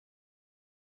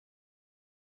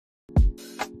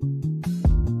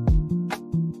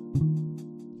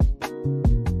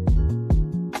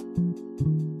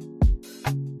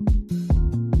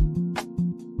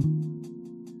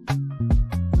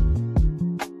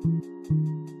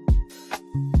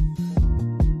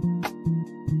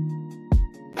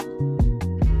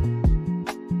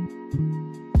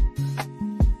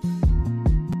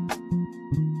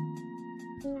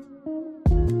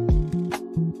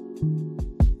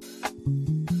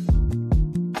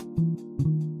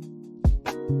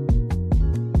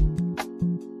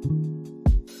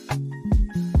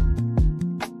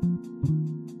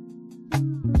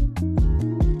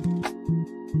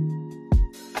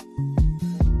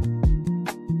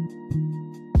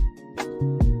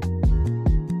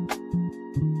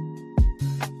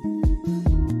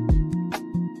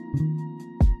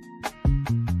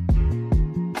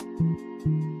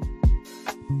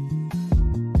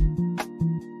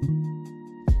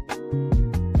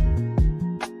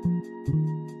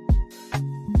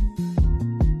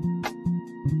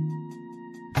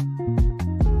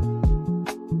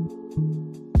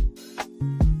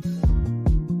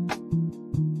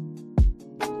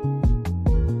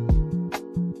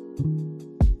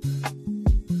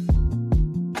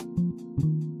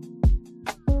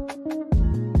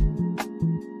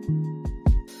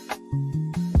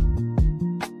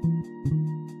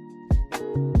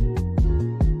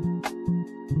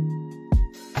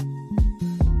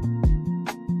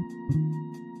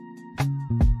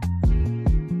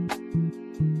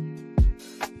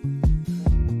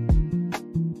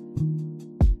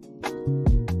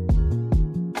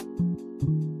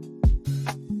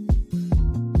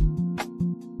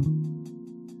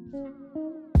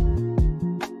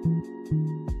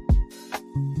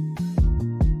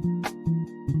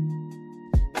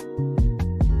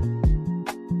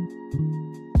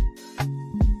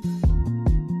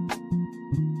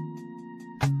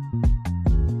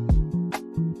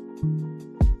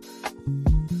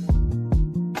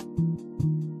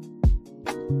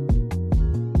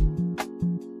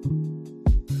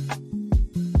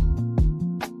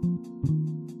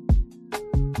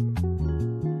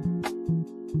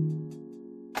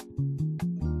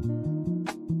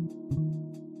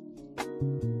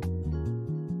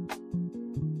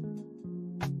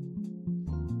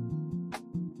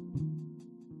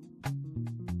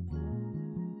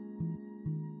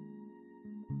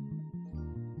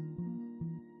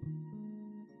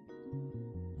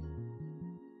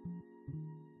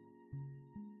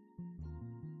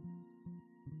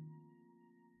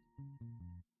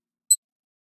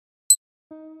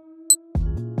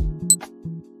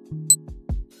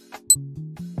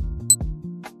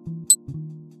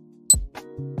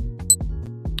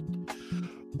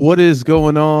What is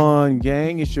going on,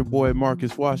 gang? It's your boy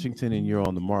Marcus Washington, and you're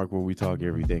on the Mark, where we talk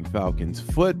everything Falcons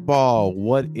football.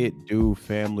 What it do,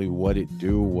 family? What it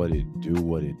do? What it do?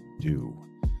 What it do?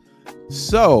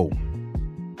 So,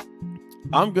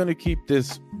 I'm gonna keep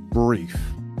this brief.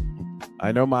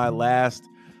 I know my last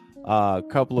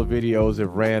couple of videos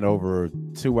have ran over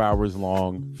 2 hours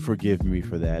long. Forgive me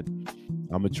for that.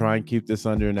 I'm gonna try and keep this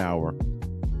under an hour.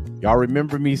 Y'all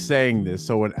remember me saying this,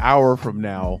 so an hour from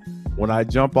now, when I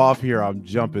jump off here, I'm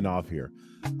jumping off here.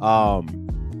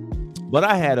 But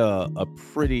I had a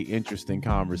pretty interesting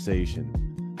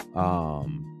conversation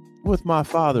with my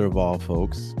father, of all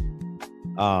folks,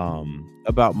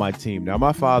 about my team. Now,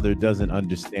 my father doesn't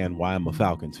understand why I'm a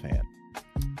Falcons fan.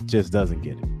 Just doesn't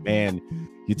get it. Man,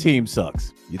 your team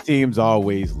sucks. Your team's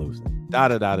always losing.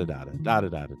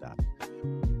 Da-da-da-da-da-da-da-da-da-da.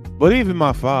 But even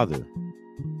my father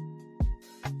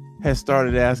has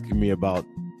started asking me about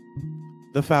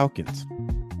the Falcons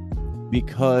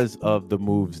because of the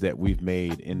moves that we've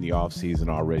made in the offseason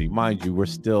already. Mind you,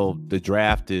 the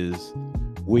draft is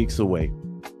weeks away.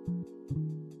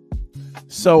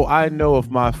 So I know if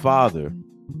my father's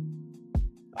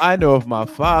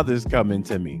coming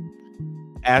to me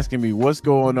asking me what's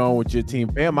going on with your team.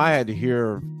 Bam, I had to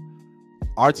hear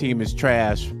our team is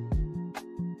trash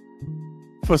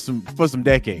for some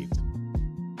decades.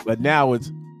 But now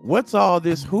it's, what's all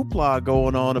this hoopla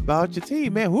going on about your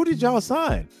team, man? Who did y'all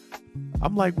sign?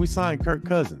 I'm like, we signed Kirk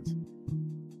Cousins.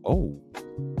 Oh,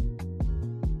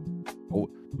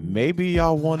 maybe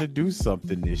y'all want to do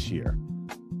something this year.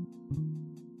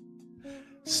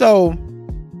 So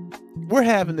we're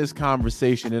having this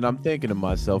conversation, and I'm thinking to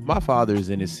myself, my father is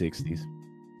in his 60s,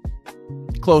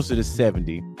 closer to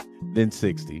 70 than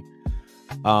 60.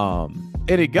 And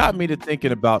it got me to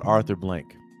thinking about Arthur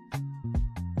Blank.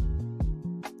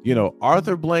 You know,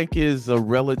 Arthur Blank is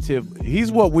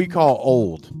he's what we call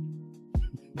old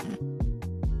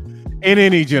in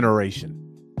any generation,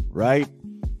 right?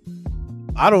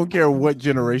 I don't care what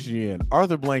generation you're in.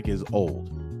 Arthur Blank is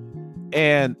old.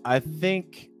 And I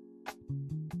think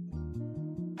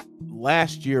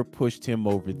last year pushed him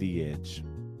over the edge.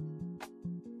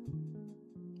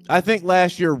 I think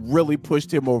last year really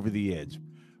pushed him over the edge,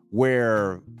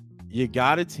 where you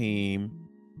got a team,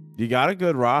 you got a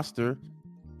good roster,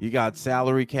 you got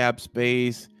salary cap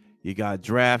space, you got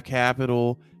draft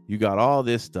capital, you got all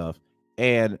this stuff,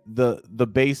 and the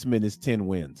basement is 10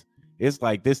 wins. It's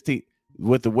like this team,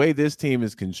 with the way this team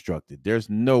is constructed, there's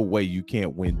no way you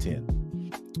can't win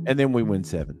 10. And then we win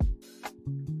 7.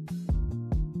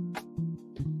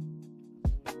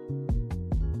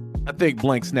 I think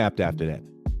Blank snapped after that.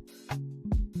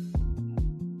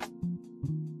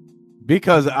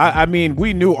 Because I mean,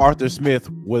 we knew Arthur Smith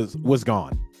was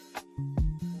gone.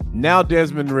 Now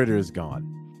Desmond Ridder is gone.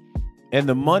 And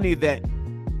the money that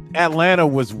Atlanta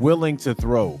was willing to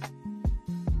throw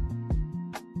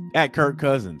at Kirk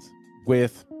Cousins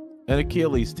with an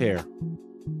Achilles tear.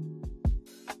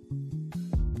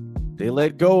 They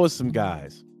let go of some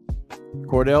guys.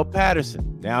 Cordell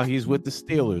Patterson, now he's with the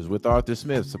Steelers with Arthur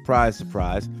Smith. Surprise,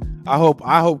 surprise. I hope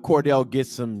Cordell gets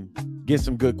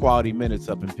some good quality minutes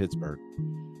up in Pittsburgh.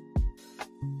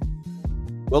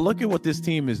 But look at what this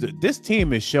team is. This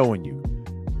team is showing you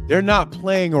they're not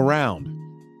playing around.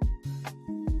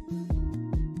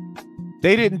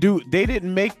 They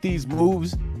didn't make these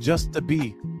moves just to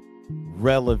be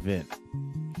relevant.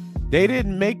 They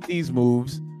didn't make these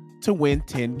moves to win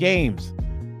 10 games,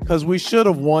 because we should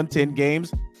have won 10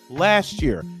 games last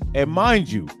year. And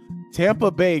mind you, Tampa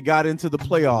Bay got into the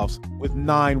playoffs with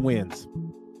 9 wins.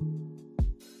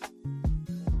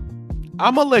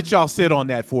 I'm going to let y'all sit on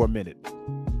that for a minute.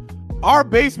 Our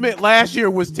basement last year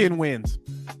was 10 wins.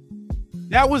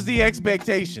 That was the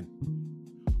expectation.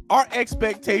 Our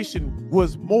expectation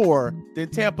was more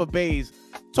than Tampa Bay's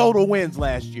total wins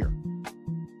last year.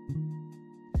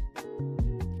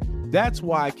 That's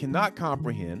why I cannot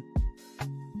comprehend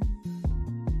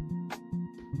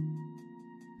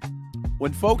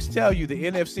when folks tell you the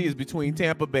NFC is between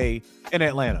Tampa Bay and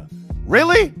Atlanta.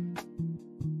 Really?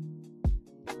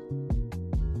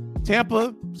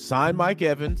 Tampa signed Mike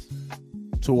Evans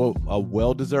to a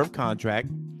well-deserved contract,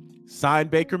 signed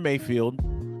Baker Mayfield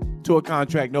to a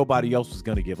contract nobody else was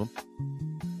going to give him.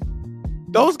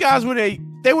 Those guys were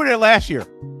there last year,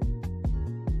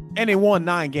 and they won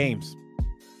 9 games.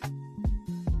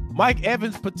 Mike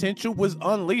Evans' potential was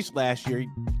unleashed last year.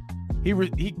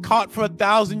 He caught for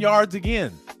 1,000 yards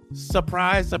again.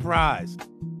 Surprise, surprise.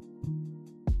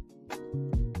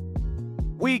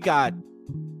 We got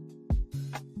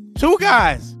 2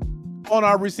 guys on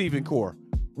our receiving core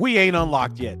we ain't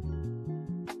unlocked yet.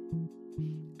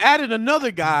 Added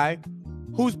another guy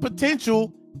whose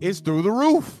potential is through the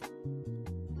roof,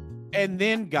 and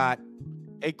then got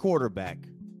a quarterback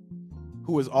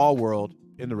who is all world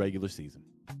in the regular season.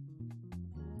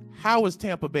 How is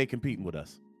Tampa Bay competing with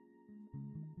us?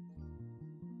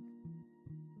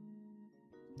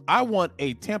 I want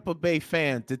a Tampa Bay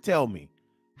fan to tell me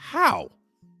how.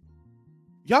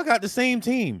 Y'all got the same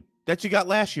team that you got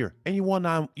last year, and you won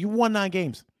 9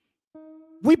 games.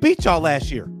 We beat y'all last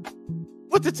year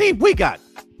with the team we got,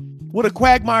 with a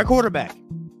quagmire quarterback.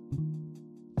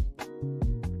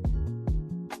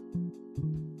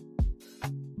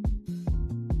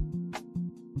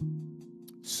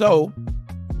 So,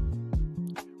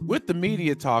 with the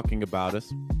media talking about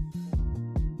us,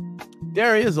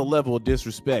 there is a level of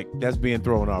disrespect that's being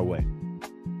thrown our way.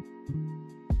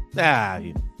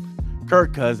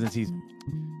 Kirk Cousins,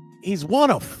 he's 1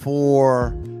 of 4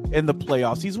 in the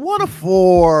playoffs. He's 1 of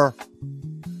 4.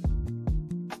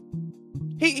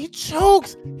 He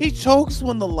chokes. He chokes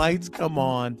when the lights come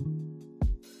on.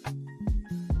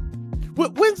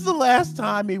 When's the last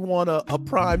time he won a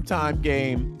primetime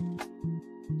game?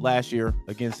 Last year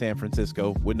against San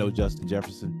Francisco with no Justin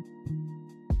Jefferson.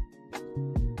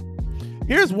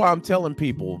 Here's why I'm telling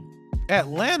people,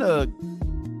 Atlanta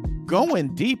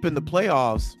going deep in the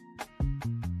playoffs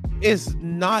is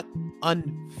not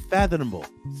unfathomable.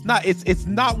 It's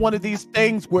not one of these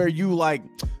things where you like,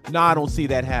 nah, I don't see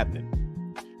that happening.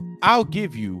 I'll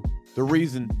give you the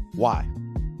reason why.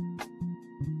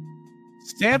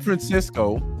 San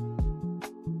Francisco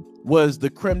was the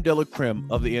creme de la creme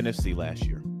of the NFC last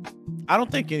year. I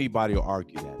don't think anybody will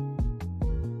argue that.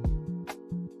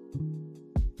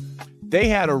 They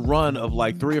had a run of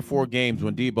like 3 or 4 games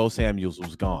when Deebo Samuels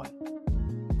was gone.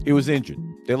 He was injured.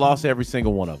 They lost every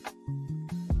single one of them.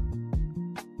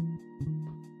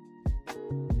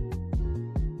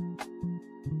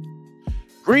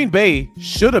 Green Bay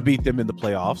should have beat them in the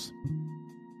playoffs.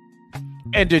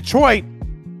 And Detroit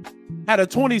had a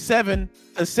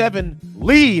 27-7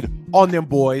 lead on them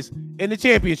boys in the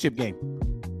championship game.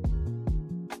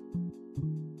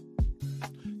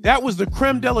 That was the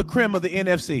creme de la creme of the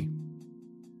NFC.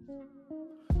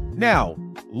 Now,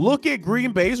 look at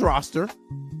Green Bay's roster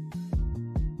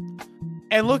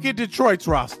and look at Detroit's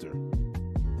roster.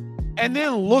 And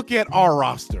then look at our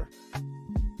roster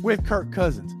with Kirk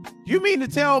Cousins. You mean to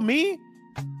tell me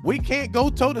we can't go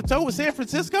toe-to-toe with San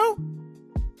Francisco?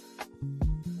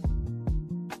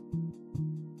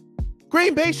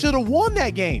 Green Bay should have won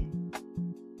that game.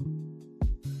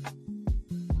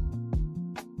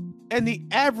 And the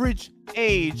average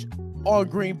age on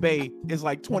Green Bay is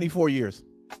like 24 years.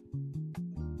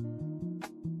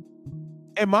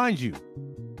 And mind you,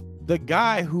 the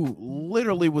guy who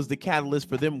literally was the catalyst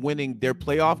for them winning their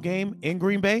playoff game in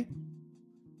Green Bay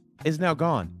is now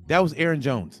gone. That was Aaron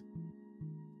Jones.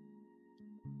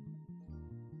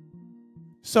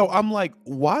 So I'm like,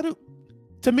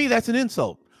 to me, that's an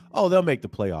insult. Oh, they'll make the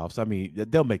playoffs. I mean,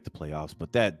 they'll make the playoffs,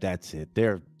 but that's it.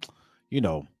 They're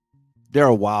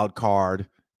a wild card,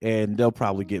 and they'll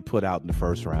probably get put out in the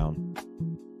first round.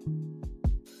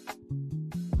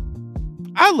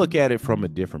 I look at it from a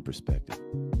different perspective.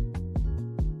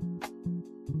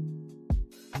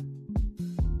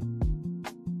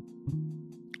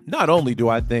 Not only do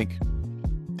I think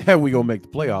that we're going to make the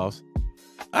playoffs,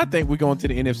 I think we're going to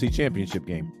the NFC Championship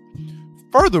game.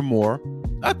 Furthermore,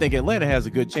 I think Atlanta has a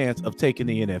good chance of taking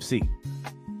the NFC.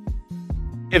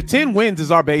 If 10 wins is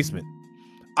our basement,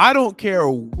 I don't care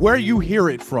where you hear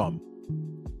it from.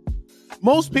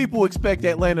 Most people expect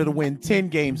Atlanta to win 10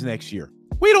 games next year.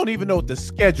 We don't even know what the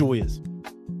schedule is.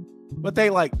 But they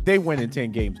win in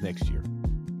 10 games next year.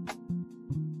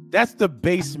 That's the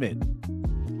basement.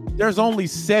 There's only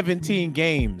 17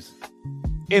 games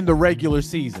in the regular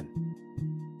season.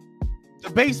 The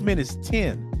basement is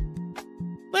 10.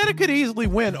 Atlanta could easily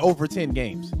win over 10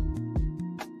 games.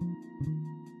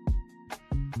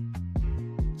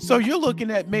 So you're looking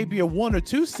at maybe a 1 or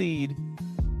 2 seed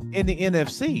in the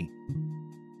NFC.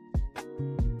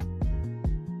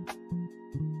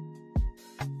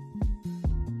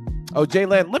 Oh,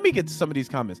 Jaylan, let me get to some of these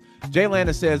comments.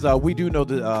 Jaylana says, we do know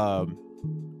the,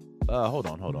 hold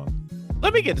on.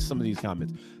 Let me get to some of these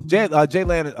comments.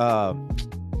 Jaylan,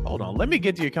 hold on. Let me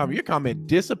get to your comment. Your comment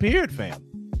disappeared, fam.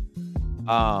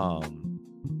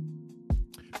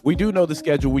 We do know the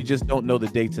schedule. We just don't know the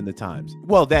dates and the times.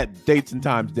 Well, that dates and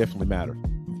times definitely matter.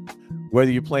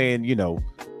 Whether you're playing,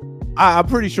 I'm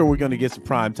pretty sure we're going to get some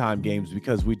primetime games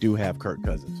because we do have Kirk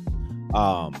Cousins.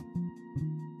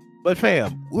 But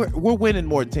fam, we're winning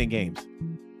more than 10 games.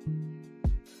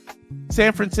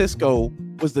 San Francisco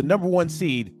was the number 1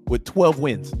 seed with 12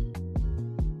 wins.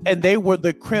 And they were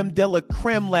the creme de la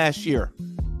creme last year.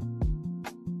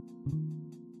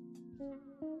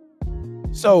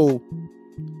 So,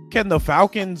 can the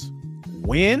Falcons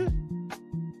win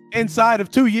inside of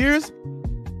 2 years?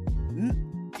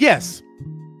 Yes.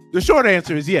 The short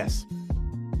answer is yes.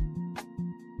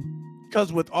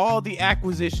 Because with all the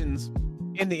acquisitions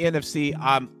in the NFC,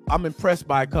 I'm impressed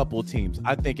by a couple of teams.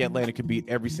 I think Atlanta could beat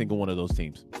every single one of those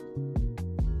teams.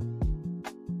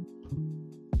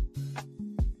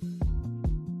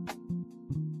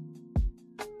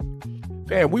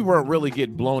 Man, we weren't really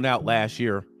getting blown out last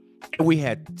year. And we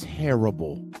had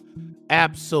terrible,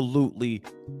 absolutely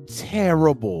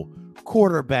terrible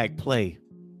quarterback play.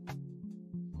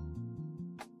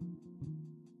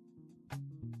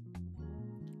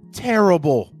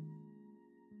 Terrible.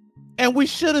 And we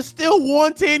should have still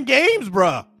won 10 games,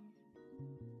 bruh.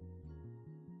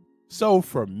 So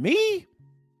for me,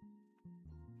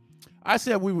 I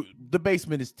said the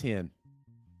basement is 10.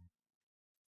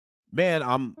 Man,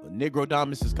 Negro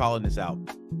Domus is calling this out.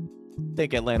 I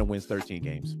think Atlanta wins 13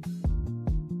 games.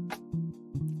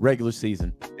 Regular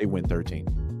season, they win 13.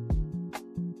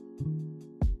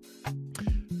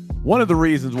 One of the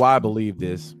reasons why I believe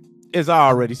this is I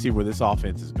already see where this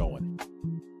offense is going.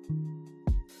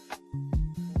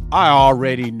 I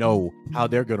already know how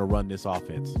they're going to run this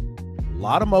offense. A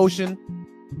lot of motion.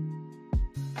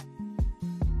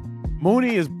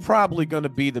 Mooney is probably going to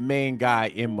be the main guy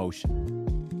in motion.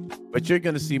 But you're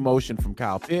going to see motion from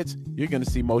Kyle Pitts. You're going to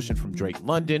see motion from Drake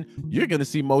London. You're going to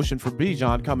see motion from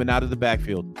Bijan coming out of the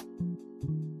backfield.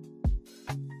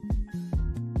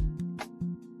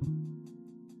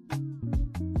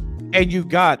 And you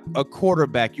got a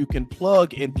quarterback you can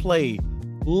plug and play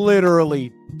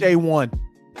literally day one.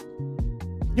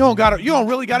 You don't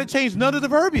really got to change none of the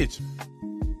verbiage.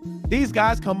 These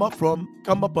guys come up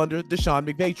under the Sean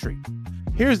McVay tree.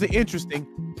 Here's the interesting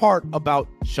part about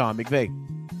Sean McVay.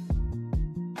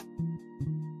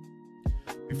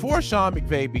 Before Sean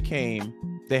McVay became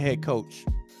the head coach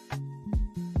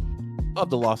of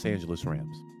the Los Angeles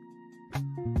Rams,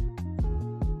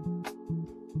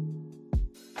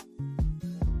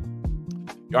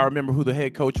 y'all remember who the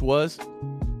head coach was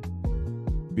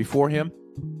before him?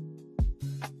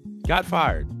 Got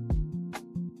fired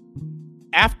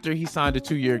after he signed a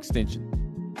 2-year extension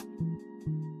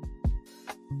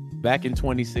back in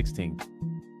 2016.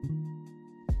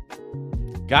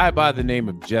 Guy by the name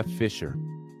of Jeff Fisher.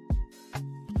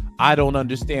 I don't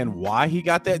understand why he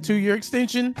got that 2-year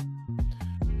extension,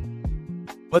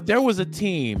 but there was a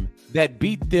team that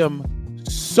beat them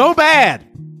so bad,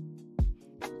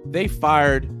 they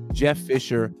fired Jeff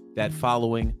Fisher that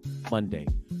following Monday.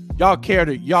 Do y'all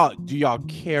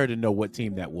care to know what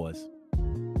team that was?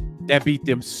 That beat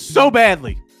them so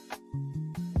badly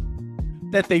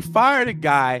that they fired a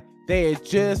guy they had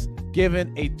just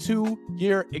given a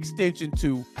 2-year extension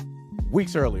to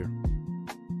weeks earlier.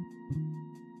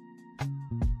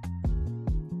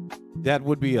 That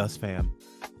would be us, fam.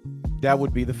 That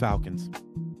would be the Falcons.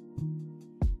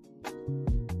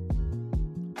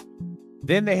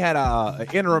 Then they had an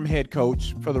interim head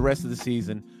coach for the rest of the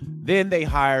season. Then they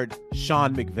hired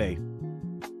Sean McVay.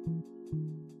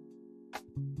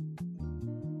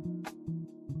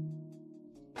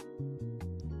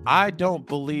 I don't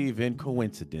believe in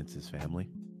coincidences, family.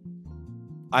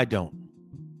 I don't.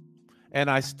 And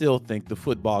I still think the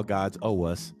football gods owe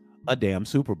us a damn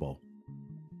Super Bowl.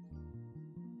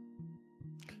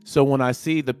 So when I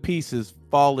see the pieces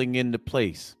falling into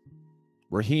place,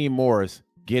 Raheem Morris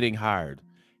getting hired,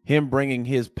 him bringing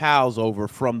his pals over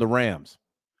from the Rams,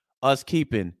 us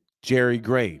keeping Jerry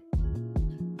Gray,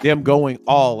 them going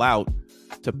all out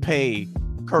to pay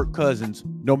Kirk Cousins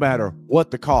no matter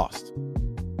what the cost.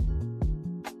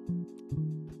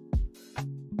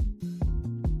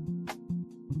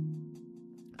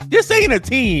 This ain't a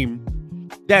team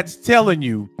that's telling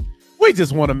you, we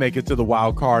just want to make it to the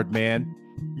wild card, man.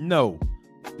 No,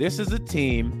 this is a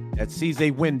team that sees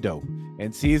a window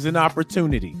and sees an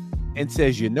opportunity and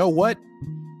says, you know what?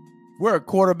 We're a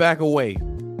quarterback away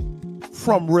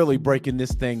from really breaking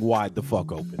this thing wide the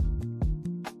fuck open.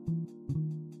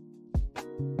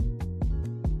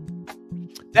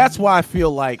 That's why I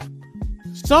feel like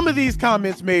some of these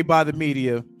comments made by the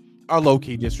media are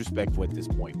low-key disrespectful at this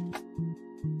point.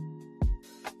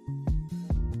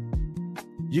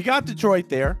 You got Detroit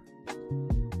there.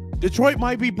 Detroit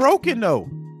might be broken, though.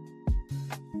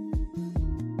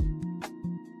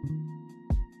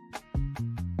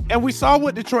 And we saw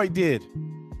what Detroit did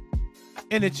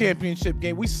in the championship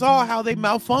game. We saw how they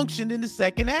malfunctioned in the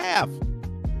second half.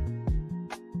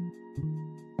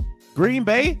 Green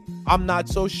Bay, I'm not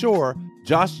so sure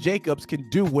Josh Jacobs can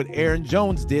do what Aaron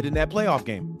Jones did in that playoff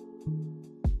game.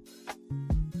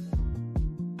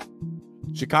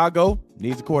 Chicago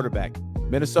needs a quarterback.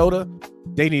 Minnesota,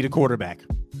 they need a quarterback.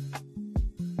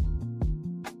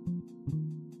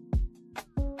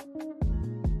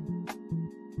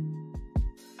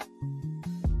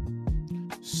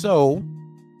 So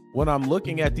when I'm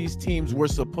looking at these teams we're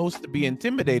supposed to be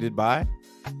intimidated by,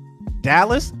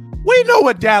 Dallas, we know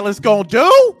what Dallas gonna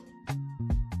do.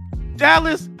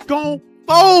 Dallas gonna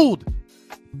fold.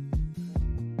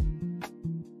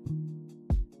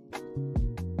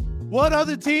 What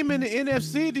other team in the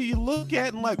NFC do you look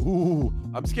at and like, ooh,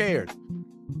 I'm scared?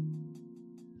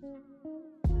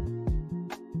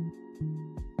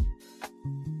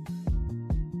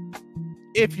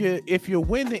 If you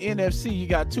win the NFC, you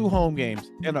got 2 home games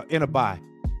and a bye.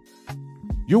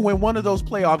 You win one of those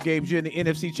playoff games, you're in the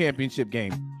NFC Championship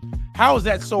game. How is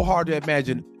that so hard to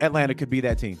imagine Atlanta could be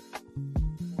that team?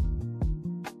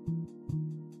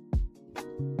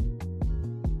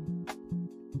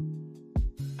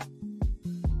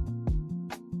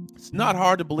 It's not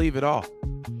hard to believe at all.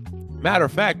 Matter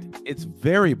of fact, it's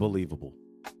very believable.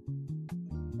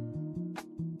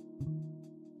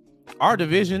 Our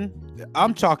division,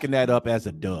 I'm chalking that up as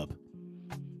a dub.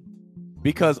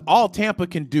 Because all Tampa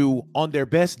can do on their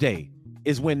best day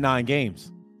is win 9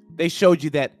 games. They showed you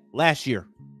that last year.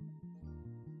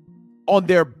 On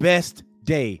their best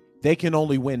day, they can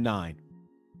only win 9.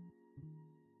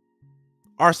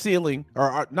 Our ceiling,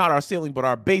 or not our ceiling, but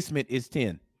our basement is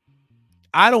 10.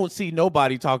 I don't see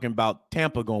nobody talking about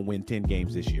Tampa going to win 10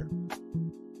 games this year.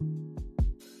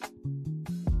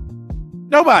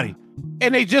 Nobody.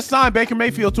 And they just signed Baker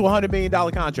Mayfield to a $100 million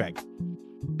contract.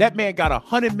 That man got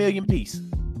 $100 million piece.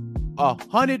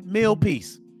 $100 million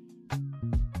piece.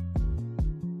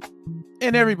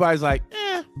 And everybody's like,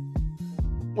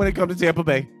 when it comes to Tampa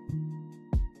Bay.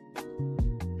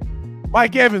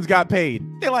 Mike Evans got paid.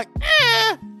 They're like,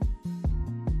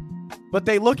 But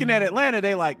they looking at Atlanta,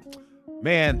 they like,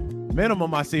 man,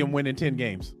 minimum I see him winning 10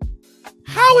 games.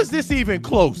 How is this even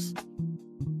close?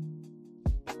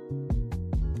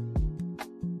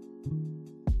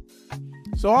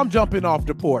 So I'm jumping off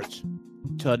the porch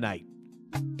tonight.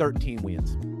 13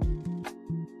 wins.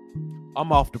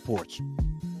 I'm off the porch.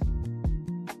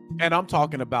 And I'm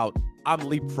talking about I'm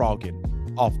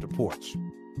leapfrogging off the porch.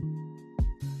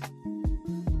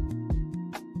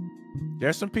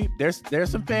 There's some people, there's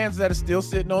some fans that are still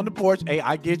sitting on the porch. Hey,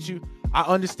 I get you. I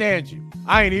understand you.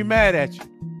 I ain't even mad at you.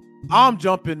 I'm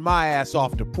jumping my ass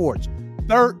off the porch.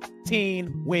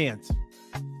 13 wins.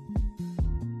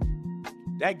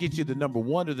 That gets you the number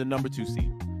 1 or the number 2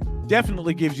 seed.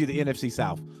 Definitely gives you the NFC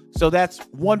South. So that's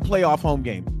 1 playoff home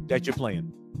game that you're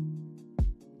playing.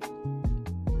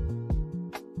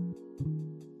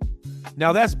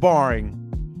 Now that's barring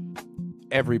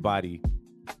everybody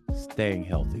staying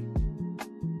healthy.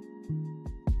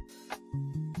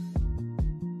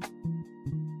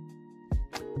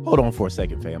 Hold on for a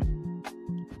second, fam.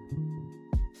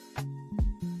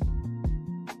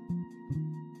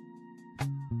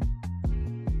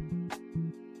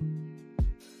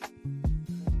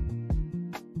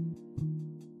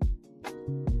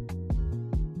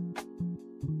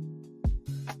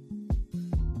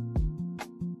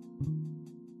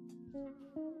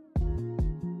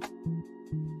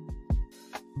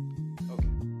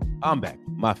 I'm back.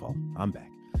 My fault. I'm back.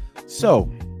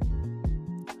 So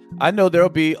I know there'll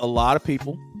be a lot of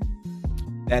people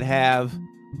that have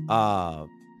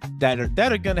that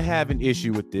are going to have an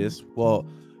issue with this. Well,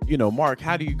 you know, Mark,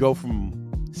 how do you go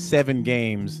from 7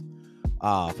 games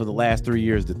for the last 3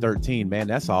 years to 13? Man,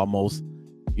 that's almost,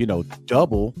 you know,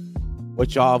 double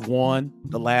what y'all have won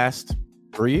the last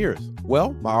 3 years.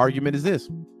 Well, my argument is this.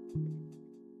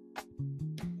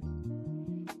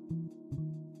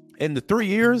 In the 3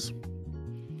 years,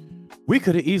 we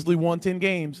could have easily won 10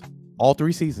 games all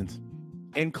 3 seasons,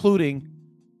 including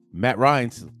Matt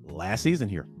Ryan's last season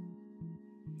here.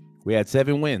 We had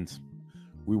 7 wins.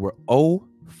 We were 0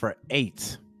 for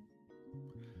 8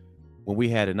 when we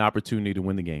had an opportunity to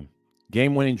win the game.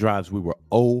 Game-winning drives, we were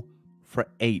 0 for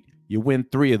 8. You win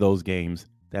 3 of those games,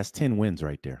 that's 10 wins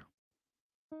right there.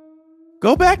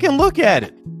 Go back and look at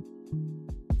it.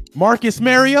 Marcus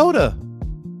Mariota.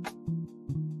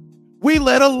 We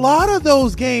let a lot of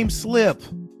those games slip.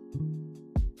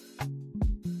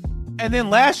 And then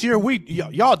last year,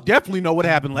 y'all definitely know what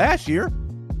happened last year.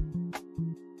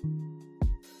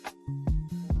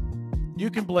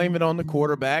 You can blame it on the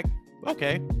quarterback.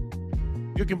 Okay.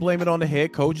 You can blame it on the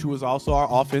head coach, who is also our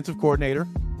offensive coordinator.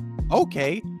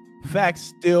 Okay. Fact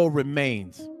still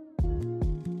remains.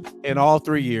 In all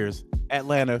 3 years,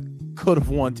 Atlanta could have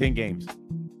won 10 games.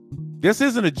 This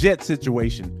isn't a Jets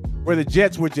situation where the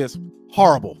Jets were just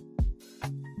horrible.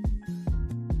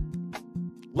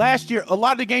 Last year, a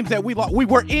lot of the games that we lost, we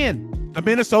were in. The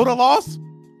Minnesota loss,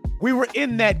 we were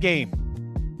in that game.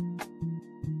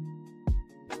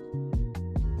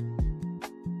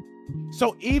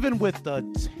 So even with the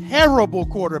terrible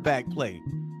quarterback play,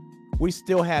 we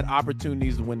still had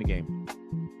opportunities to win the game.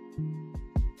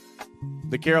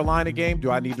 The Carolina game,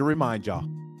 do I need to remind y'all?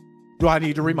 Do I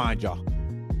need to remind y'all?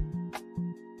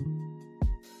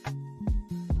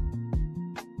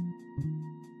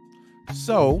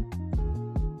 So,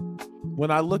 when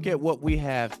I look at what we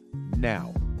have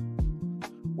now,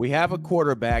 we have a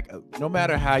quarterback, no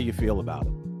matter how you feel about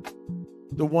him.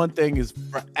 The one thing is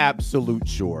for absolute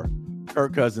sure,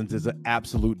 Kirk Cousins is an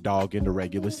absolute dog in the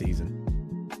regular season.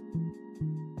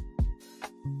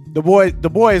 The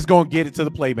boy is going to get it to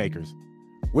the playmakers,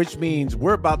 which means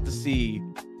we're about to see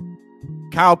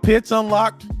Kyle Pitts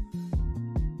unlocked,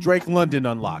 Drake London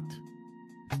unlocked.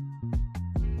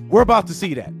 We're about to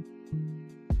see that.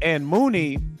 And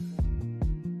Mooney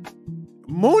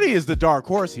is the dark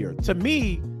horse here. To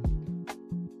me,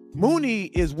 Mooney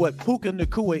is what Puka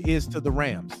Nacua is to the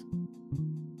Rams.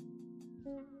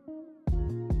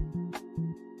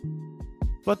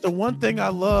 But the one thing I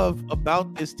love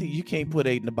about this team, you can't put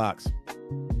 8 in the box.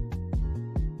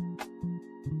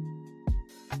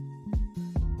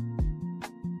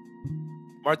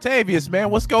 Martavius, man,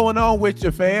 what's going on with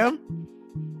you, fam?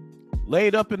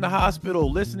 Laid up in the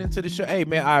hospital, listening to the show. Hey,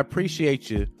 man, I appreciate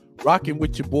you rocking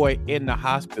with your boy in the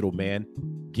hospital, man.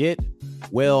 Get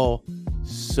well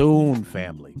soon,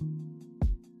 family.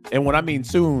 And when I mean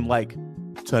soon, like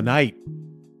tonight.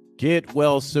 Get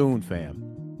well soon, fam.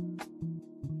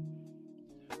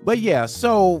 But yeah,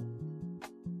 so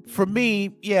for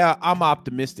me, yeah, I'm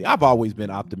optimistic. I've always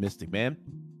been optimistic, man.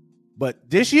 But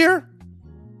this year,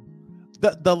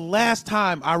 the last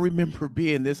time I remember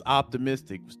being this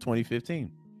optimistic was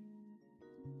 2015.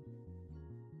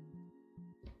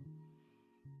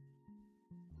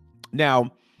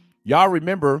 Now, y'all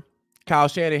remember Kyle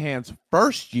Shanahan's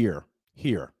first year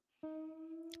here.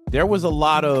 There was a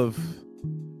lot of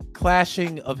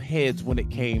clashing of heads when it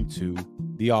came to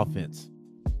the offense.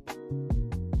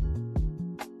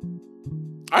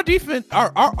 Our defense,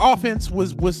 our offense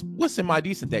was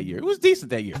semi-decent that year. It was decent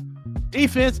that year.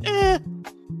 Defense,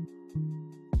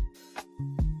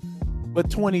 But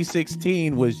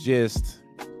 2016 was just,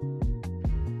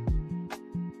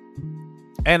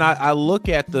 and I look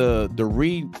at the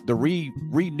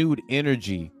renewed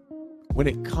energy when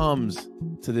it comes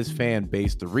to this fan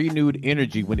base, the renewed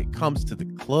energy when it comes to the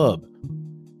club,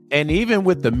 and even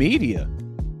with the media.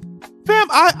 Fam,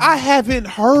 I haven't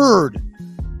heard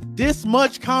this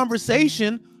much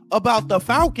conversation about the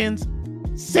Falcons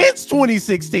since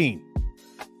 2016.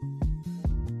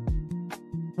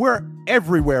 We're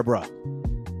everywhere, bro.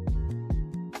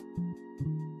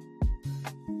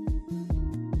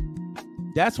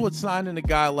 That's what signing a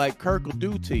guy like Kirk will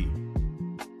do to you.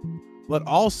 But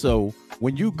also,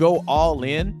 when you go all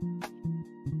in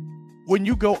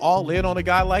on a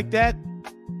guy like that,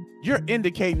 you're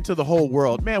indicating to the whole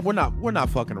world, man, we're not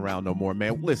fucking around no more,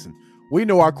 man. Listen, we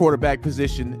know our quarterback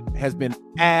position has been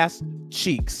ass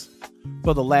cheeks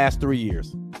for the last 3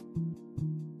 years.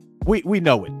 We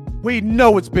know it. We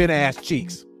know it's been ass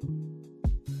cheeks.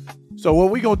 So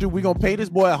what we gonna do? We gonna pay this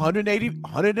boy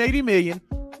 180 million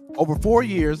over 4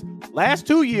 years. Last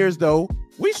 2 years though,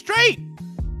 we straight.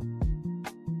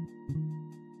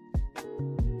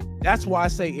 That's why I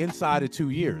say inside of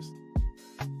 2 years.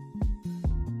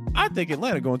 I think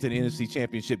Atlanta going to the NFC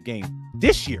Championship game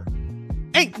this year.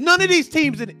 Ain't none of these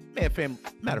teams in it. Man, fam,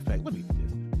 matter of fact, let me do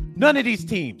this. None of these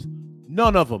teams,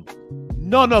 none of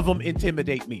them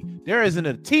intimidate me. There isn't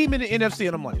a team in the NFC,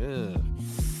 and I'm like,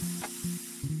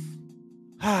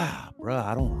 bro,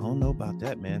 I don't know about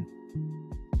that, man.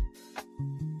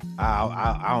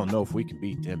 I don't know if we can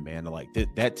beat them, man. Like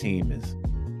that team is,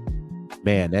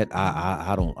 man. That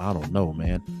I don't know,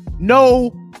 man.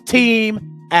 No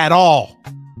team at all.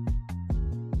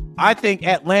 I think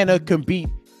Atlanta can beat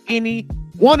any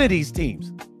one of these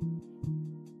teams.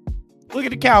 Look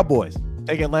at the Cowboys. I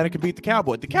think Atlanta can beat the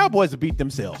Cowboys. The Cowboys have beat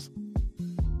themselves.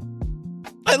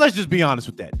 Let's just be honest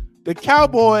with that. The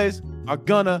Cowboys are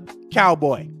gonna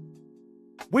cowboy.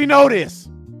 We know this.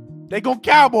 They gonna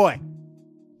cowboy.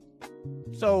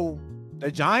 So the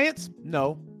Giants,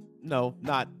 no,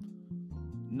 not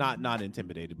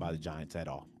intimidated by the Giants at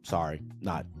all. Sorry,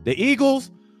 not. The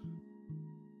Eagles,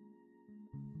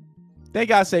 they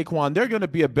got Saquon. They're gonna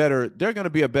be a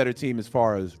better team as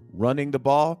far as running the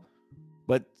ball.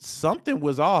 But something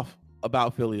was off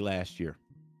about Philly last year.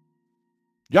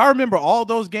 Y'all remember all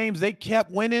those games they kept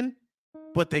winning,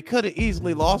 but they could have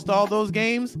easily lost all those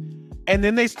games. And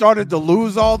then they started to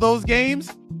lose all those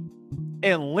games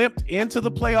and limped into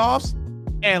the playoffs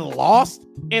and lost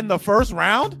in the first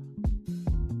round.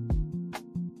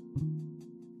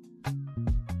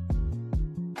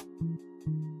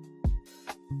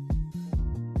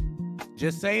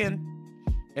 Just saying.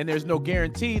 And there's no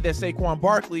guarantee that Saquon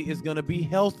Barkley is going to be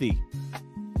healthy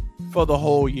for the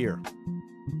whole year.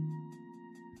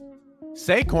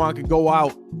 Saquon can go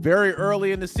out very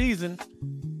early in the season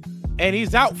and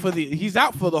he's out for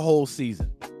the whole season.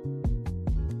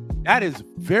 That is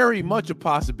very much a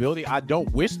possibility. I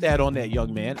don't wish that on that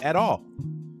young man at all.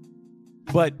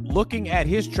 But looking at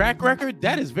his track record,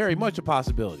 that is very much a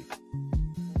possibility.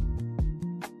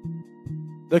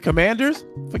 The Commanders,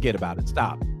 forget about it.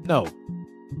 Stop. No.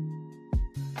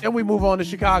 Then we move on to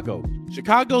Chicago.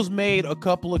 Chicago's made a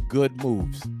couple of good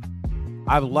moves.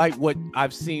 I've liked what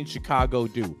I've seen Chicago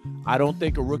do. I don't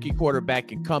think a rookie quarterback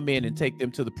can come in and take them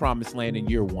to the promised land in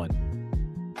year one.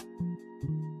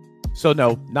 So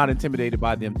no, not intimidated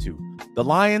by them too. The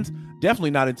Lions,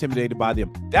 definitely not intimidated by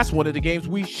them. That's one of the games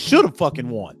we should have fucking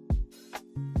won.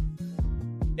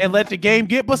 And let the game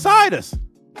get beside us.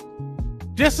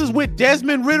 Just as with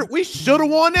Desmond Ridder, we should have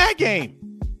won that game.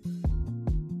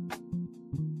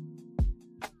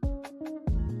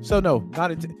 So no,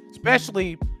 not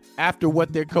especially after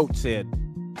what their coach said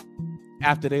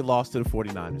after they lost to the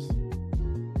 49ers.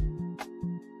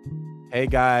 Hey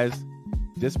guys,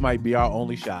 this might be our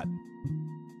only shot.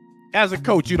 As a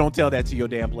coach, you don't tell that to your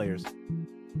damn players.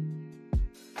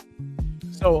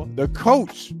 So the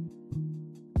coach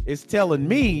is telling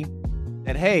me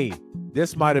that, hey,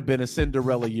 this might have been a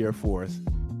Cinderella year for us.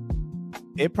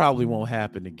 It probably won't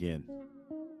happen again.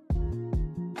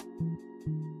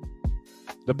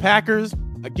 The Packers,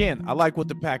 again, I like what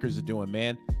the Packers are doing,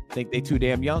 man. I think they too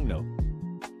damn young, though.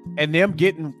 And them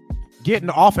getting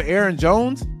off of Aaron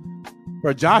Jones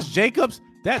for Josh Jacobs,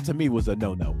 that to me was a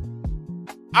no-no.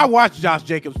 I watched Josh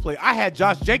Jacobs play. I had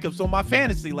Josh Jacobs on my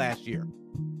fantasy last year.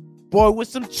 Boy with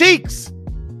some cheeks.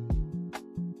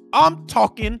 I'm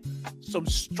talking some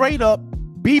straight up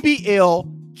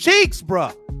BBL cheeks,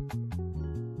 bruh.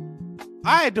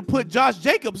 I had to put Josh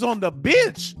Jacobs on the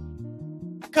bench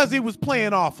because he was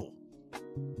playing awful.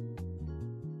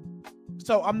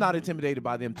 So I'm not intimidated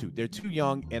by them too. They're too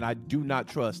young, and I do not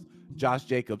trust Josh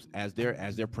Jacobs as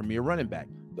their premier running back.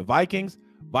 The Vikings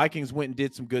went and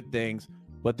did some good things,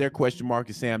 but their question mark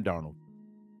is Sam Darnold.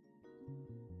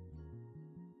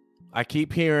 I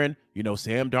keep hearing,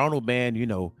 Sam Darnold, man,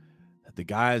 the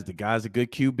guy's a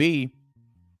good QB.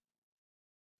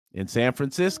 In San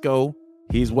Francisco,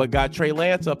 he's what got Trey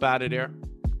Lance up out of there.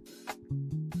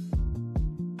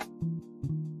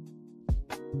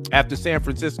 After San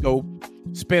Francisco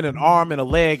spent an arm and a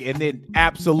leg and then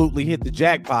absolutely hit the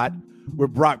jackpot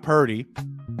with Brock Purdy.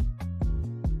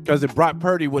 Because if Brock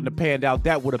Purdy wouldn't have panned out,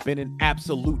 that would have been an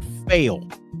absolute fail.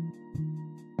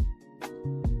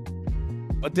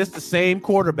 But this the same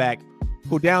quarterback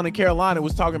who down in Carolina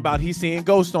was talking about he's seeing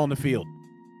ghosts on the field.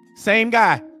 Same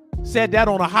guy said that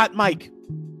on a hot mic.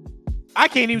 I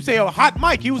can't even say a hot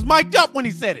mic. He was mic'd up when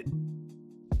he said it.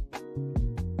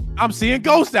 I'm seeing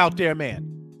ghosts out there, man.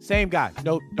 Same guy.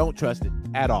 No, don't trust it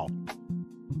at all.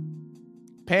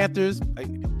 Panthers,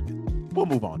 we'll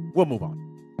move on.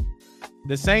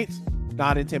 The Saints,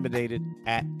 not intimidated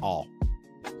at all.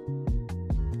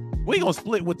 We're going to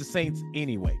split with the Saints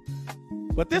anyway.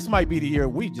 But this might be the year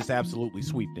we just absolutely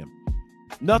sweep them.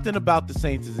 Nothing about the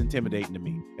Saints is intimidating to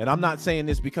me. And I'm not saying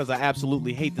this because I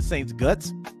absolutely hate the Saints'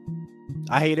 guts.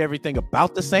 I hate everything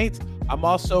about the Saints. I'm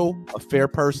also a fair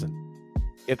person.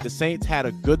 If the Saints had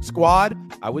a good squad,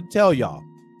 I would tell y'all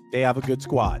they have a good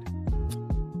squad.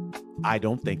 I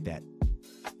don't think that.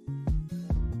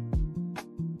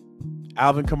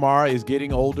 Alvin Kamara is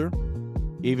getting older,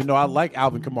 even though I like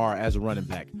Alvin Kamara as a running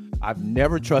back. I've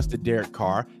never trusted Derek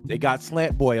Carr. They got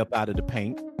Slant Boy up out of the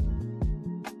paint.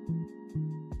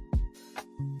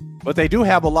 But they do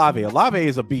have Olave. Olave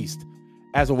is a beast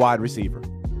as a wide receiver.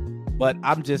 But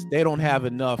they don't have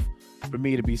enough for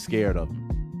me to be scared of them.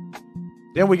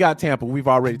 Then we got Tampa. We've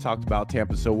already talked about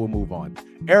Tampa, so we'll move on.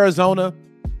 Arizona,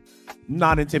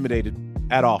 not intimidated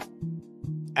at all.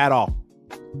 At all.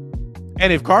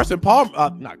 And if what's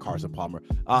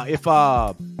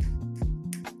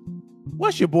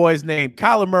your boy's name?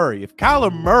 Kyler Murray. If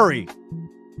Kyler Murray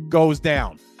goes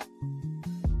down,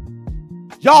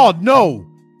 y'all know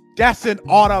that's an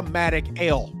automatic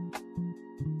L.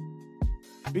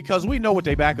 Because we know what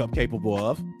they backup capable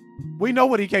of. We know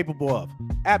what he's capable of.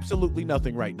 Absolutely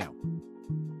nothing right now.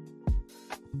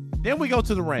 Then we go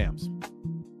to the Rams.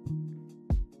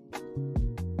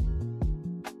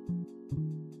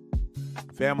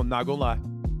 Fam, I'm not going to lie.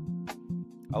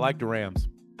 I like the Rams.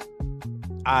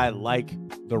 I like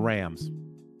the Rams.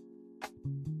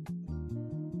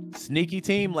 Sneaky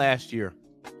team last year.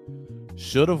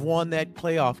 Should have won that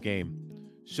playoff game.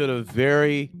 Should have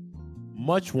very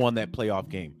much won that playoff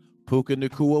game. Puka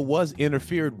Nacua was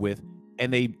interfered with,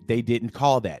 and they didn't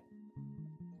call that.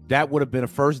 That would have been a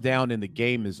first down, and the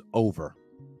game is over.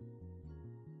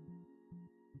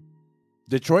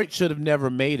 Detroit should have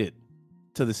never made it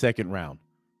to the second round.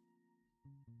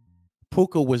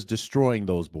 Puka was destroying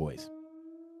those boys.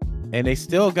 And they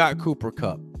still got Cooper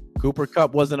Kupp. Cooper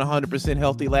Kupp wasn't 100%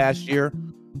 healthy last year.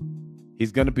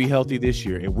 He's going to be healthy this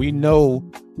year. And we know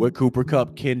what Cooper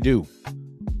Kupp can do.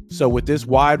 So with this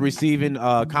wide receiver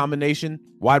combination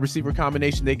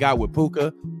they got with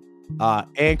Puka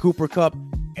and Cooper Kupp,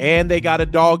 and they got a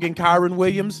dog in Kyron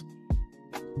Williams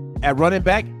at running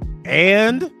back,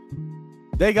 and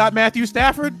they got Matthew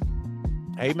Stafford.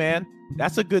 Hey, man,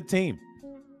 that's a good team.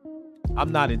 I'm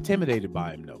not intimidated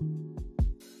by him, though.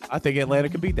 I think Atlanta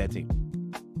can beat that team.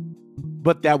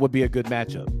 But that would be a good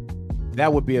matchup.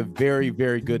 That would be a very,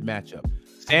 very good matchup.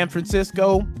 San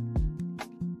Francisco,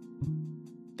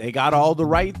 they got all the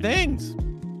right things.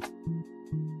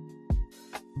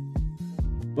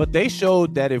 But they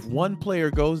showed that if one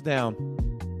player goes down,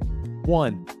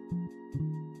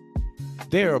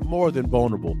 they are more than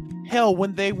vulnerable. Hell,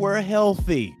 when they were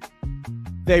healthy,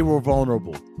 they were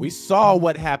vulnerable. We saw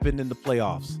what happened in the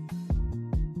playoffs.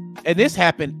 And this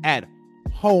happened at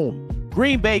home.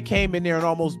 Green Bay came in there and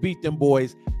almost beat them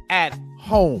boys at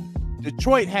home.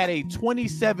 Detroit had a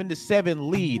 27-7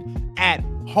 lead at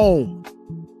home.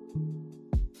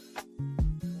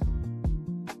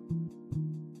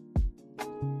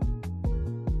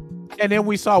 And then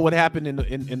we saw what happened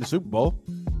in the Super Bowl.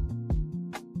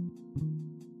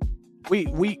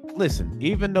 We listen,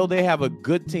 even though they have a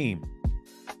good team,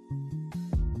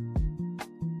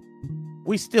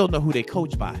 we still know who they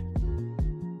coach by.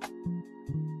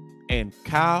 And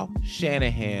Kyle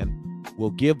Shanahan will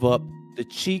give up the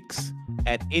cheeks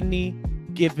at any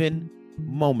given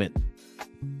moment.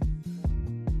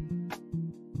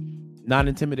 Not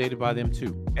intimidated by them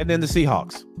too. And then the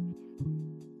Seahawks.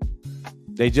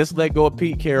 They just let go of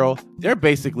Pete Carroll. They're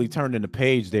basically turning the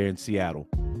page there in Seattle.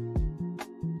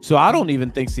 So I don't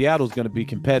even think Seattle's going to be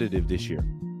competitive this year.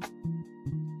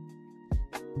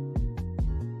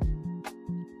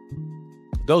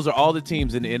 Those are all the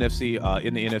teams in the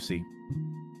NFC.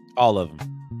 All of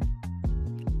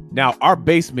them. Now, our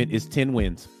basement is 10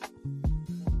 wins.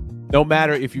 No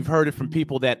matter if you've heard it from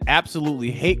people that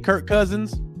absolutely hate Kirk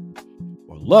Cousins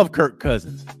or love Kirk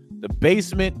Cousins, the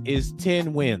basement is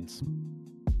 10 wins.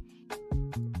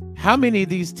 How many of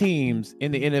these teams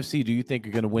in the NFC do you think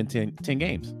are going to win 10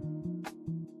 games?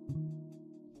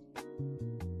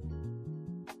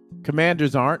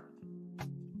 Commanders aren't.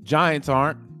 Giants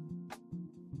aren't.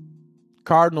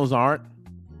 Cardinals aren't.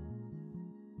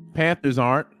 Panthers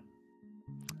aren't.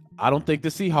 I don't think the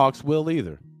Seahawks will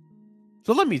either.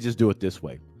 So let me just do it this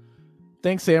way. I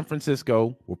think San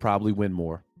Francisco will probably win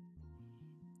more.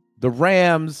 The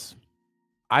Rams,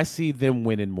 I see them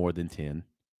winning more than 10.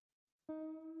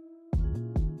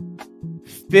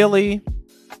 Philly,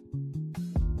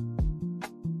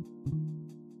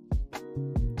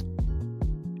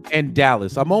 and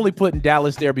Dallas. I'm only putting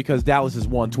Dallas there because Dallas has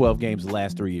won 12 games the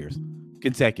last 3 years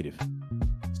consecutive.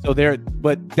 So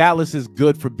but Dallas is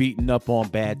good for beating up on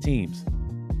bad teams.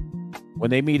 When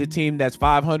they meet a team that's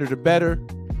 500 or better,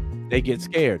 they get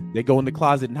scared. They go in the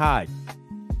closet and hide.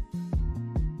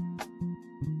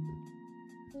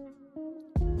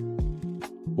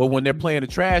 Well, when they're playing a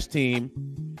trash team,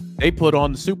 they put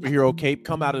on the superhero cape,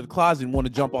 come out of the closet, and want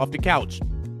to jump off the couch.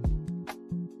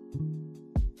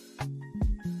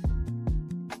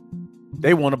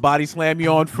 They want to body slam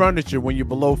you on furniture when you're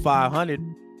below 500.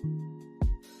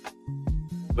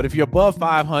 But if you're above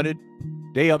 500,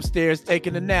 they upstairs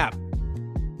taking a nap.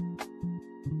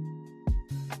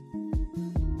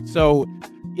 So,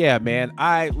 yeah, man,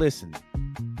 listen.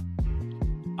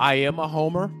 I am a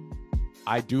homer.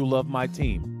 I do love my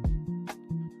team.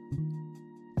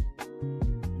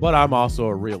 But I'm also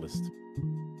a realist.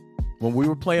 When we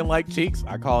were playing like cheeks,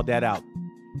 I called that out.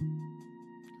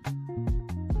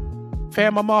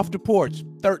 Fam, I'm off the porch.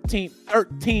 13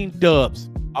 dubs.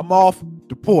 I'm off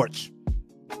the porch.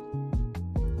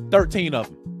 13 of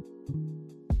them.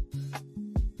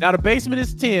 Now the basement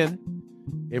is 10.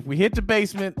 If we hit the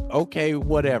basement, okay,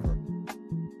 whatever.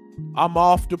 I'm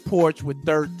off the porch with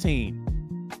 13.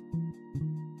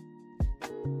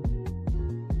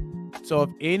 So if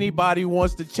anybody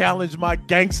wants to challenge my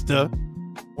gangster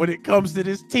when it comes to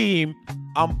this team,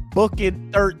 I'm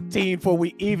booking 13 before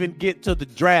we even get to the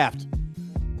draft.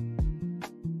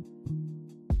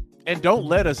 And don't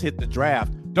let us hit the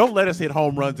draft. Don't let us hit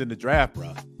home runs in the draft,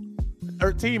 bro.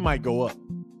 13 might go up.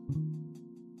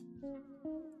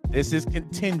 This is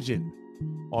contingent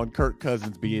on Kirk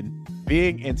Cousins being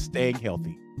and staying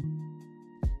healthy.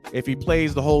 If he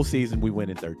plays the whole season, we win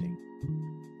in 13.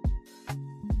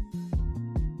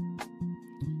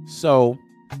 So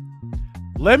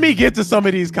let me get to some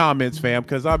of these comments, fam,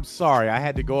 because I'm sorry. I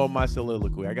had to go on my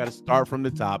soliloquy. I got to start from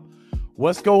the top.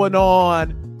 What's going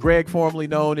on? Greg, formerly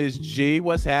known as G.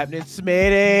 What's happening?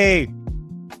 Smitty.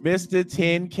 Mr.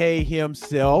 10K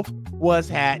himself. What's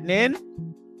happening?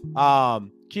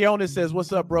 Keonis says,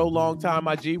 what's up, bro? Long time,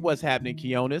 my G. What's happening,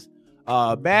 Keonis?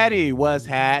 Maddie, what's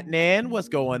happening? What's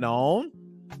going on?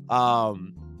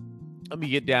 Let me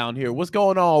get down here. What's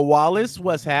going on, Wallace?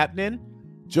 What's happening?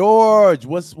 George,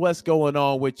 what's going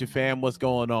on with you, fam? What's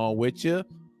going on with you?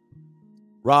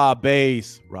 Rob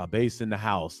Bass in the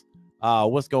house.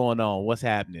 What's going on? What's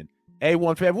happening?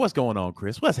 A1 fam, what's going on,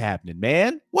 Chris? What's happening,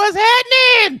 man? What's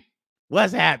happening?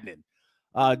 What's happening?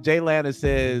 Jay Lana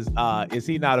says, is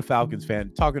he not a Falcons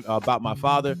fan? Talking about my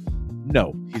father?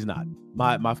 No, he's not.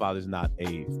 My father's not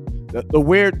a. The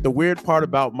weird part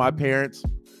about my parents.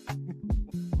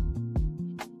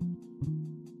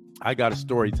 I got a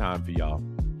story time for y'all.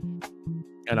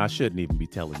 And I shouldn't even be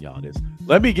telling y'all this.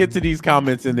 Let me get to these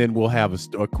comments and then we'll have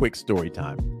a quick story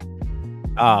time.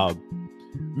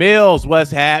 Mills,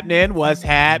 what's happening? What's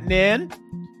happening?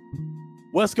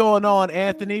 What's going on,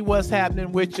 Anthony? What's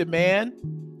happening with you, man?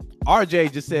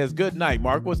 RJ just says, good night,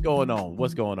 Mark. What's going on?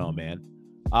 What's going on, man?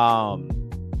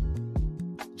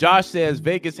 Josh says,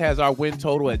 Vegas has our win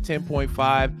total at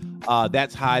 10.5.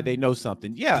 That's high. They know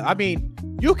something. Yeah, I mean,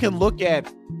 you can look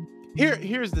at...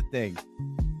 Here's the thing.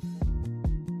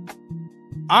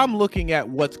 I'm looking at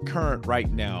what's current right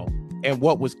now and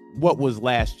what was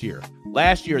last year.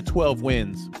 Last year, 12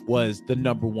 wins was the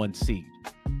number one seed.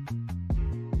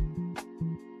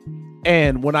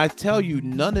 And when I tell you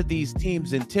none of these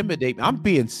teams intimidate me, I'm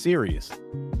being serious.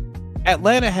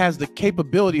 Atlanta has the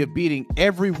capability of beating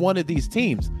every one of these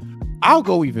teams. I'll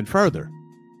go even further.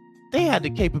 They had the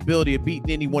capability of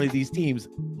beating any one of these teams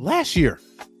last year.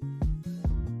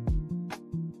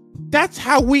 That's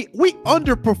how we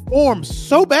underperformed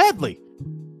so badly.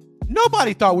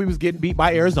 Nobody thought we was getting beat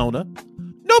by Arizona.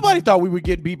 Nobody thought we were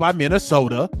getting beat by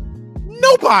Minnesota.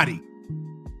 Nobody.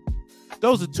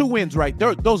 Those are 2 wins right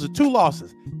there. Those are 2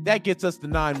 losses. That gets us to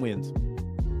 9 wins.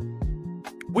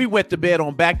 We went to bed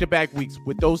on back-to-back weeks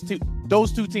with those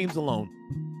two teams alone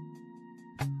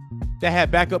that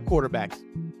had backup quarterbacks.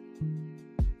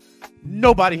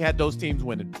 Nobody had those teams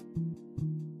winning.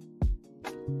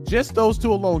 Just those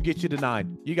 2 alone get you to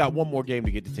 9. You got 1 more game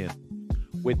to get to 10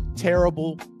 with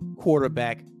terrible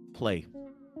quarterback play.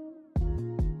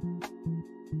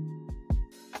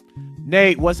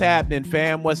 Nate, what's happening,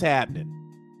 fam? What's happening?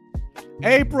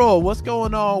 April, what's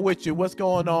going on with you? What's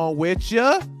going on with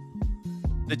you?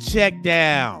 The check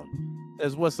down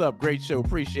says, what's up? Great show.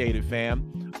 Appreciate it,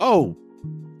 fam. Oh,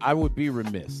 I would be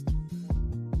remiss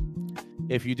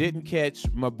if you didn't catch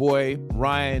my boy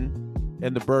Ryan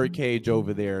and the Birdcage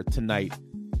over there tonight.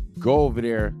 Go over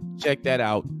there, check that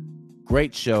out.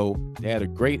 Great show. They had a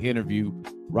great interview.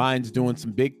 Ryan's doing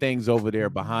some big things over there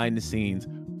behind the scenes.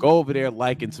 Go over there,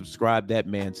 like and subscribe that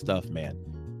man's stuff, man.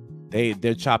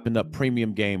 They're chopping up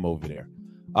premium game over there.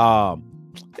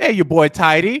 Hey, your boy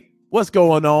Tidy. What's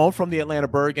going on from the Atlanta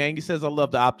Bird Gang? He says, I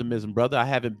love the optimism, brother. I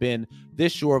haven't been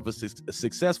this sure of a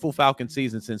successful Falcon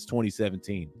season since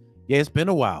 2017. Yeah, it's been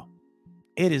a while.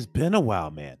 It has been a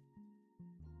while, man.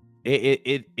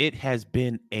 It has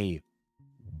been a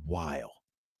while.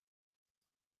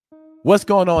 What's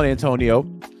going on, Antonio?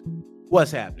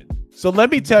 What's happening? So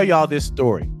let me tell y'all this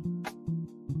story.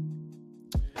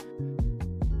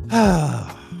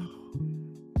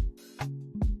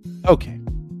 Okay.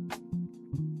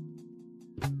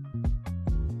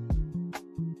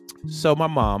 So my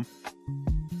mom,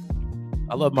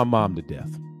 I love my mom to death.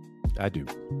 I do.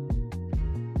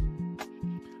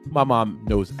 My mom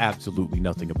knows absolutely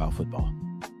nothing about football.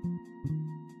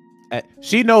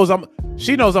 She knows I'm a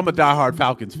diehard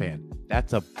Falcons fan.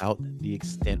 That's about the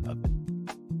extent of it.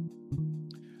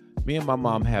 Me and my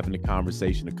mom having a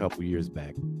conversation a couple years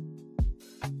back.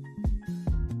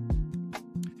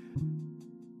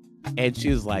 And she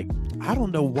was like, I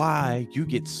don't know why you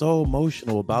get so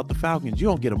emotional about the Falcons. You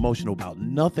don't get emotional about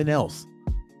nothing else.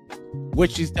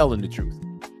 Which she's telling the truth.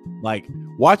 Like,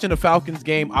 watching a Falcons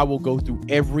game, I will go through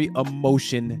every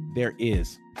emotion there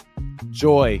is.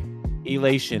 Joy,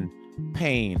 elation,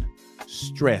 pain,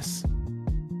 stress,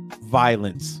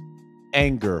 violence,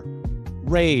 anger,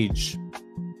 rage,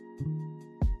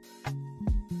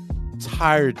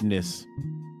 tiredness.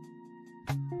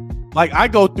 Like I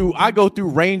go through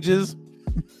ranges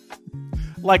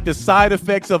like the side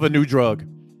effects of a new drug.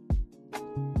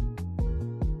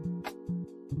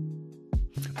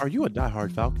 Are you a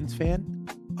diehard Falcons fan?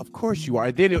 Of course you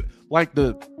are. Then like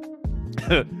the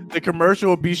the commercial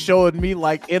will be showing me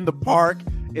like in the park.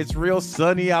 It's real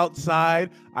sunny outside.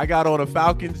 I got on a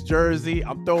Falcons jersey.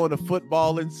 I'm throwing a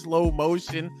football in slow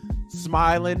motion,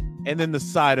 smiling, and then the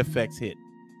side effects hit.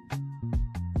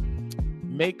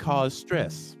 May cause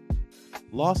stress,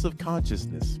 loss of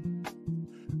consciousness,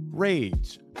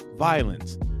 rage,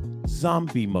 violence,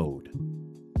 zombie mode.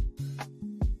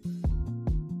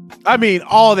 I mean,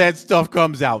 all that stuff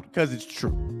comes out because it's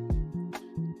true.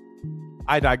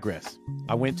 I digress.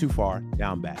 I went too far,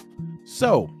 down back.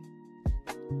 So,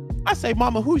 I say,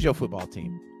 Mama, who's your football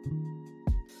team?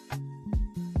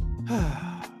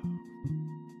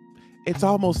 It's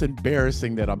almost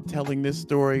embarrassing that I'm telling this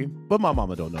story, but my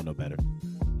mama don't know no better.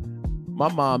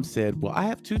 My mom said, well, I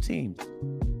have two teams.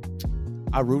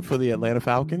 I root for the Atlanta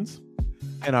Falcons,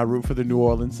 and I root for the New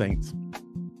Orleans Saints.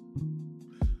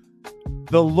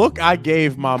 The look I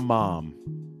gave my mom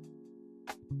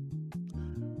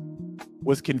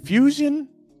was confusion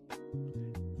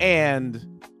and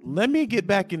let me get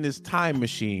back in this time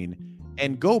machine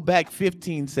and go back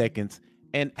 15 seconds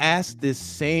and ask this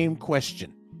same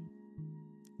question,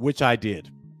 which I did.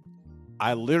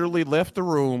 I literally left the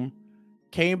room,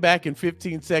 came back in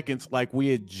 15 seconds like we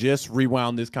had just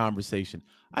rewound this conversation.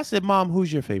 I said, Mom,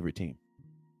 who's your favorite team?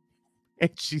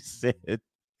 And she said,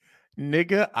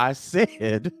 nigga, I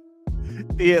said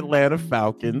the Atlanta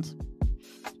Falcons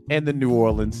and the New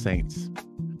Orleans Saints.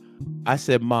 I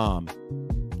said, Mom,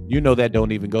 you know that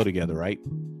don't even go together, right?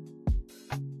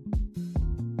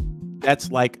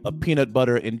 That's like a peanut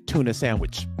butter and tuna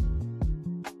sandwich.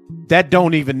 That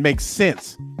don't even make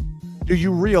sense. Do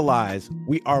you realize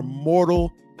we are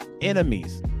mortal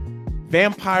enemies?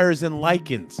 Vampires and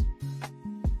lichens.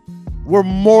 We're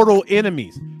mortal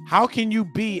enemies. How can you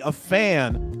be a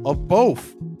fan of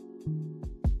both?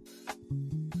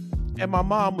 And my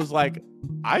mom was like,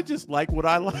 I just like what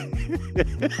I like.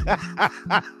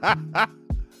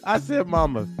 I said,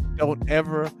 Mama, don't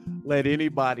ever let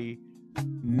anybody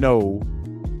know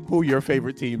who your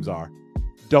favorite teams are.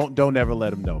 Don't ever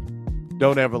let them know.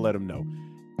 Don't ever let them know.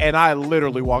 And I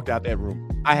literally walked out that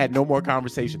room. I had no more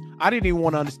conversation. I didn't even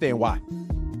want to understand why.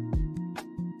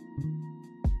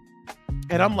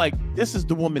 And I'm like, this is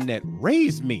the woman that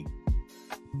raised me.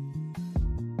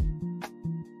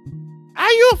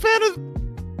 Are you a fan of?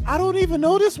 I don't even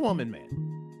know this woman, man.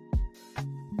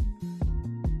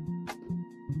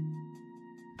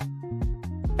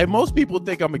 And most people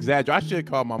think I'm exaggerating. I should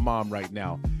call my mom right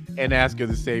now and ask her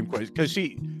the same question because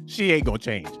she ain't gonna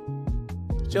change.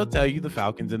 She'll tell you the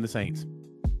Falcons and the Saints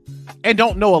and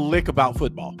don't know a lick about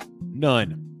football.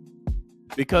 None.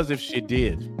 Because if she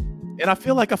did, and I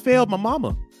feel like I failed my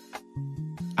mama.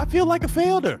 I feel like I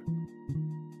failed her.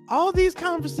 All these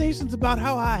conversations about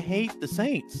how I hate the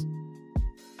Saints.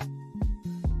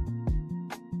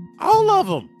 All of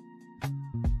them.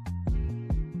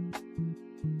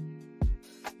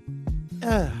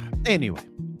 Anyway.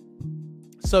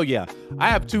 So yeah, I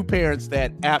have two parents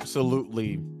that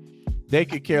absolutely, they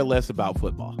could care less about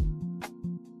football.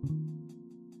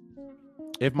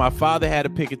 If my father had to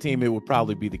pick a team, it would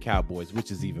probably be the Cowboys, which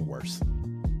is even worse.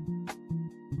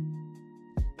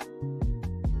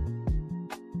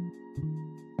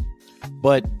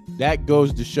 But that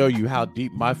goes to show you how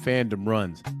deep my fandom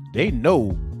runs. They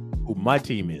know who my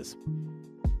team is.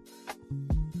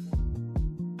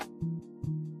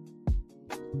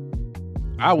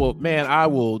 I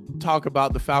will talk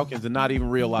about the Falcons and not even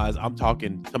realize I'm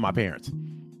talking to my parents.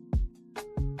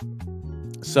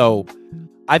 So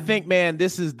I think, man,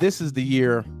 this is the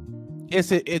year.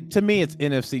 To me, it's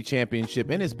NFC Championship,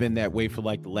 and it's been that way for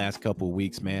like the last couple of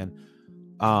weeks, man.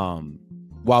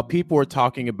 While people are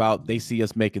talking about they see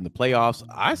us making the playoffs,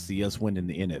 I see us winning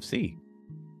the NFC.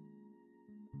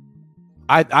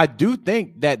 I do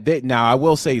think that now I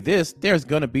will say this, there's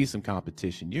going to be some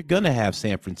competition. You're going to have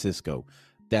San Francisco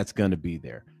that's going to be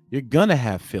there. You're going to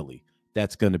have Philly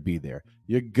that's going to be there.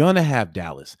 You're going to have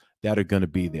Dallas that are going to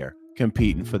be there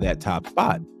competing for that top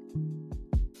spot.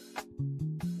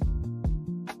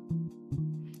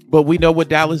 But we know what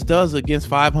Dallas does against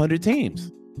 500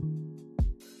 teams.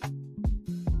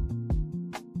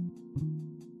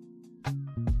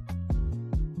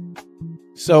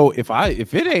 So if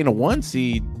it ain't a 1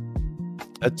 seed,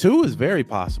 a 2 is very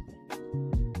possible.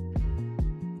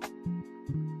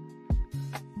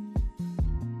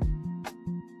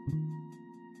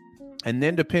 And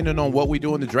then depending on what we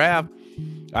do in the draft,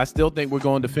 I still think we're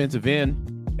going defensive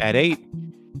end at 8.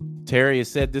 Terry has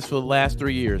said this for the last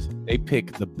 3 years. They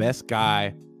pick the best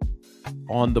guy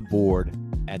on the board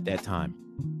at that time.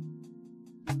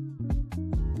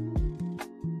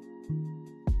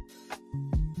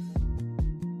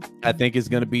 I think it's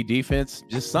going to be defense.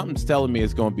 Just something's telling me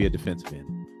it's going to be a defensive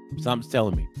end. Something's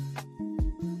telling me.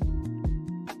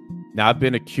 Now, I've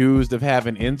been accused of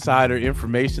having insider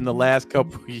information the last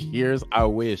couple of years. I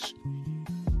wish.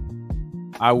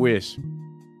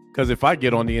 Because if I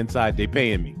get on the inside, they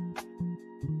paying me.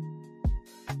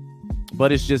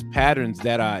 But it's just patterns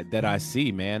that I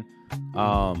see, man.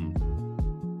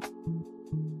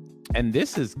 And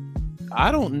this is,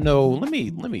 I don't know. Let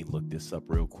me look this up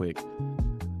real quick.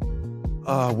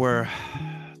 Where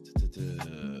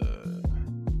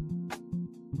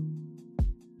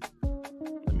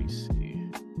let me see.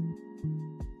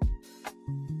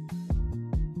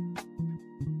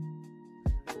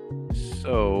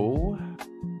 So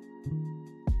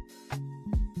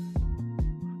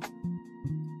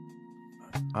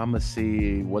I'm gonna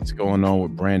see what's going on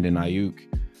with Brandon Ayuk.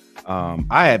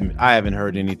 I haven't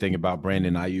heard anything about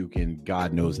Brandon Ayuk in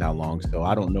God knows how long. So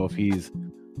I don't know if he's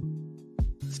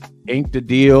inked a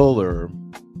deal or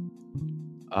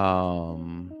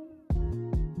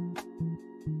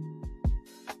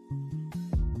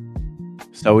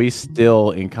so he's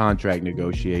still in contract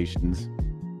negotiations.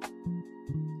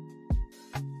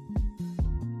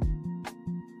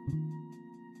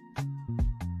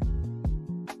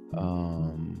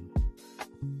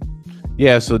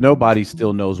 Yeah, so nobody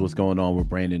still knows what's going on with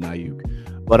Brandon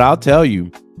Ayuk. But I'll tell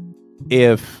you,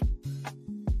 if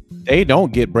they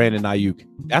don't get Brandon Ayuk,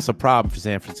 that's a problem for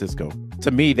San Francisco. To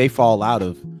me, they fall out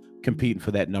of competing for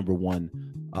that number one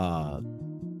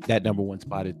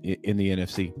spot in the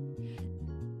NFC.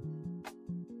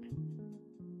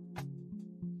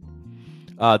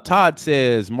 Todd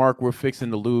says, Mark, we're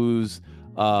fixing to lose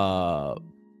a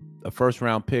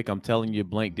first-round pick. I'm telling you,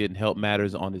 blank didn't help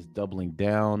matters on his doubling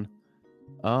down.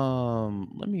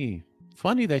 Funny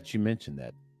that you mentioned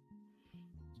that.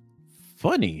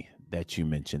 Funny that you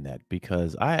mentioned that,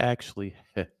 because I actually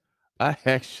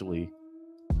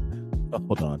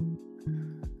hold on.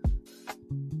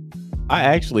 I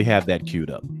actually have that queued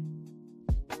up.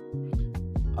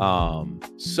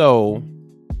 So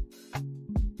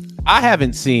I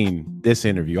haven't seen this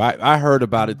interview. I heard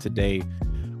about it today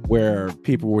where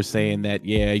people were saying that,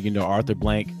 yeah, Arthur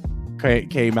Blank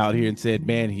came out here and said,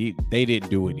 man, they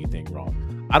didn't do anything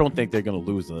wrong. I don't think they're going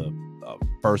to lose a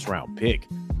first round pick.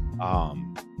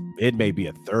 It may be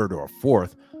a third or a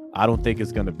fourth. I don't think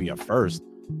it's going to be a first.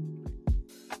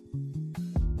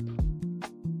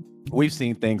 We've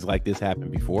seen things like this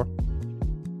happen before.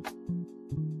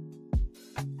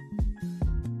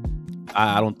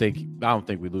 I don't think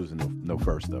we lose no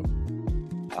first though.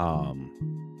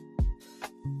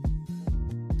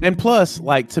 And plus,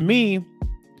 like, to me,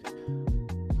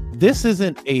 this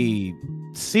isn't a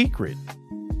secret.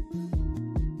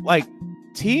 Like,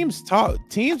 teams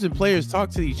and players talk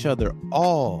to each other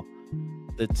all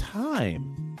the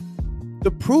time. The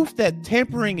proof that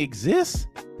tampering exists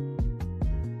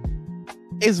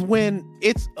is when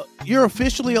you're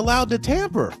officially allowed to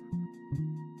tamper.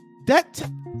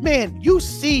 Man, you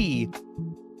see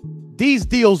these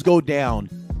deals go down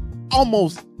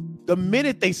almost the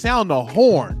minute they sound the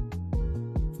horn.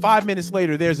 5 minutes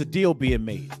later, there's a deal being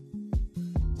made.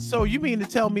 So you mean to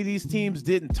tell me these teams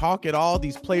didn't talk at all?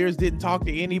 These players didn't talk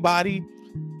to anybody?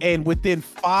 And within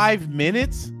 5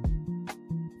 minutes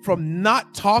from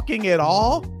not talking at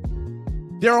all,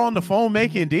 they're on the phone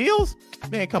making deals?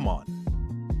 Man, come on.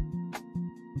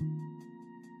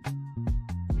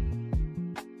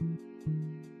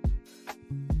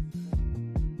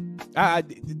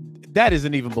 That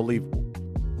isn't even believable.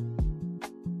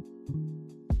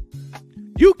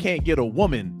 You can't get a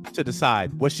woman to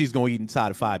decide what she's going to eat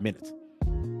inside of 5 minutes.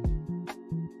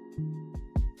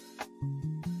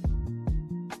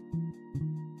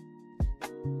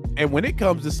 And when it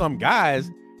comes to some guys,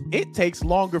 it takes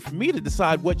longer for me to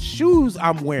decide what shoes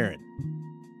I'm wearing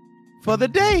for the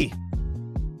day.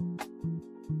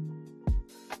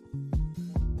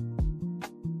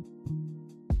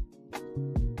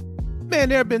 Man,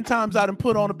 there have been times I done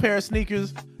put on a pair of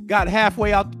sneakers, got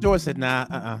halfway out the door, said,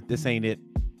 nah, this ain't it.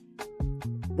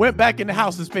 Went back in the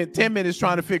house and spent 10 minutes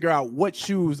trying to figure out what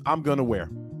shoes I'm going to wear.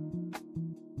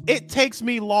 It takes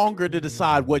me longer to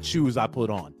decide what shoes I put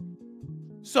on.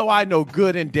 So I know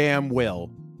good and damn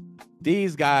well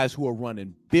these guys who are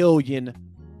running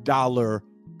billion-dollar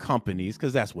companies,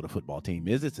 because that's what a football team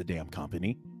is. It's a damn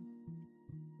company.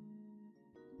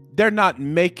 They're not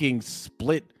making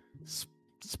split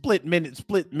split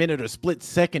minute, or split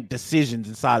second decisions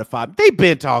inside of 5. They've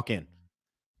been talking.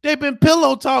 They've been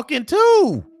pillow talking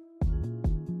too.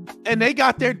 And they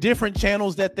got their different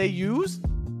channels that they use.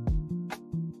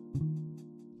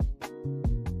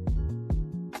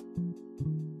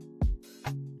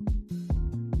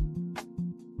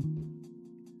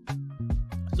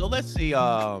 So let's see.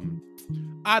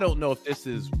 I don't know if this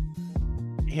is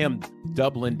him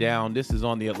doubling down. This is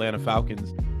on the Atlanta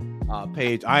Falcons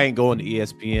page. I ain't going to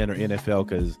ESPN or NFL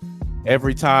because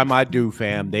every time I do,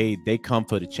 fam, they come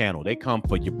for the channel. They come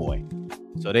for your boy.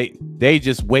 So they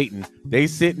just waiting. They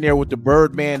sitting there with the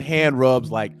Birdman hand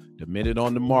rubs, like the minute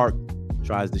on the mark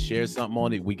tries to share something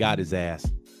on it, we got his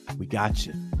ass. We got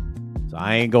you. So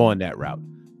I ain't going that route.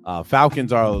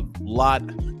 Falcons are a lot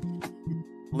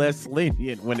less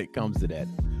lenient when it comes to that.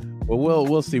 But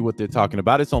we'll see what they're talking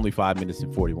about. It's only 5 minutes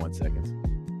and 41 seconds.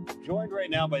 Joined right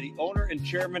now by the owner and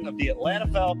chairman of the Atlanta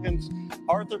Falcons,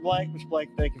 Arthur Blank. Mr. Blank,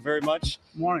 thank you very much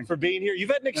for being here. You've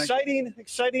had an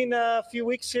exciting few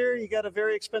weeks here. You got a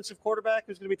very expensive quarterback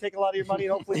who's going to be taking a lot of your money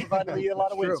and hopefully providing you a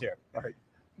lot of wins here. Right.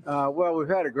 Well, we've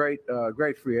had a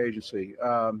great free agency.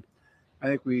 I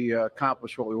think we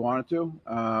accomplished what we wanted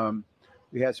to.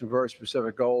 We had some very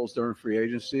specific goals during free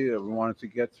agency that we wanted to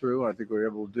get through. I think we were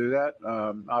able to do that.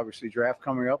 Obviously, draft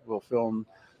coming up, we'll fill in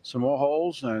some more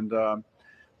holes. And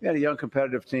we had a young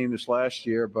competitive team this last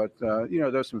year, but,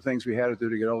 there's some things we had to do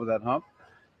to get over that hump.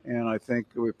 And I think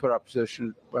we put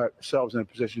ourselves in a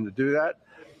position to do that.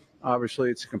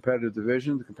 Obviously, it's a competitive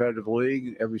division, the competitive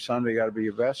league. Every Sunday got to be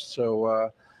your best. So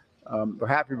we're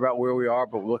happy about where we are,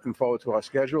 but we're looking forward to our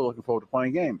schedule, looking forward to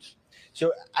playing games.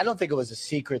 So I don't think it was a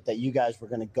secret that you guys were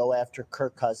going to go after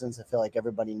Kirk Cousins. I feel like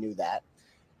everybody knew that.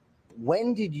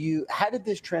 How did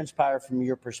this transpire from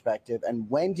your perspective? And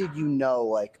when did you know,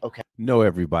 like, okay. No,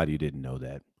 everybody didn't know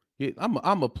that. I'm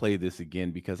going to play this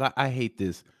again because I hate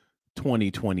this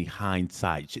 2020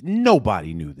 hindsight shit.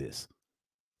 Nobody knew this.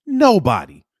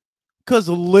 Nobody. Because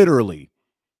literally,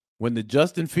 when the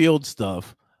Justin Fields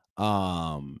stuff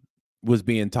was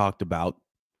being talked about,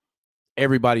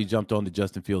 everybody jumped on the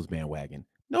Justin Fields bandwagon.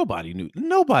 Nobody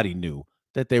knew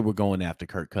that they were going after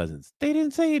Kirk Cousins. They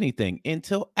didn't say anything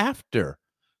until after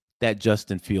that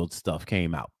Justin Fields stuff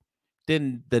came out.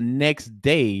 Then the next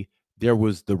day, there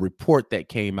was the report that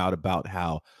came out about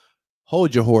how,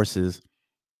 hold your horses,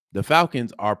 the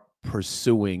Falcons are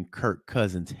pursuing Kirk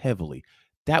Cousins heavily.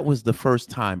 That was the first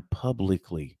time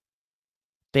publicly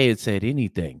they had said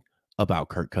anything about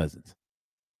Kirk Cousins.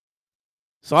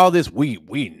 So all this, we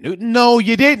knew. No,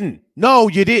 you didn't. No,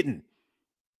 you didn't.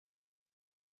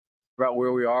 About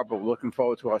where we are, but we're looking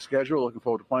forward to our schedule, looking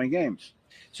forward to playing games.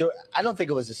 So I don't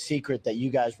think it was a secret that you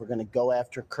guys were going to go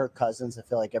after Kirk Cousins. I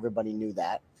feel like everybody knew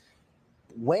that.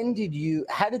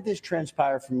 How did this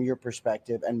transpire from your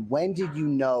perspective? And when did you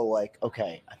know, like,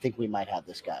 okay, I think we might have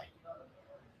this guy?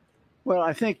 Well,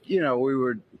 I think, we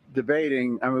were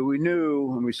debating. I mean, we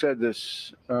knew, and we said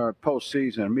this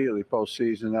immediately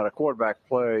postseason, that a quarterback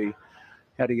play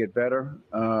had to get better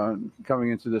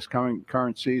coming into this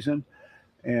current season.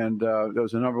 And there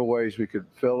was a number of ways we could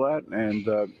fill that,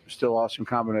 and still awesome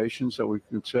combinations that we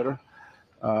consider.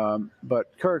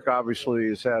 But Kirk obviously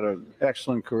has had an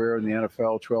excellent career in the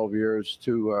NFL, 12 years,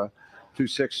 two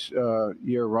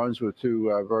 6-year runs with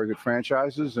two very good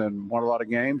franchises, and won a lot of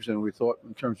games. And we thought,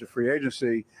 in terms of free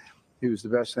agency, he was the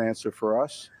best answer for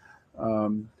us.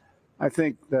 I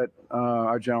think that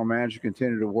our general manager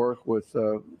continued to work with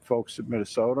folks at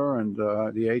Minnesota and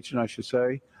the agent, I should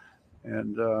say,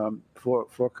 and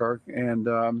for Kirk. And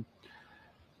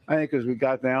I think as we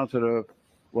got down to the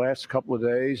last couple of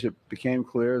days, it became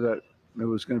clear that it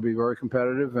was going to be very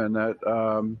competitive, and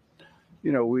that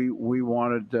we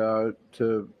wanted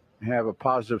to have a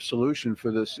positive solution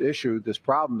for this issue, this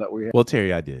problem that we have. Well,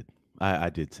 Terry, I did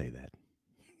say that.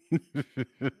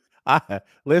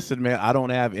 Listen, man, I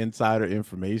don't have insider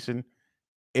information.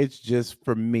 It's just,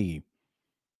 for me,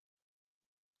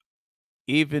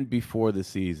 even before the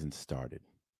season started,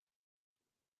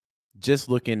 just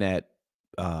looking at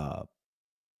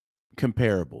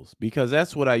comparables, because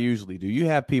that's what I usually do. You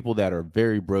have people that are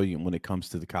very brilliant when it comes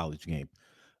to the college game,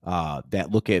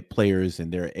 that look at players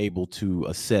and they're able to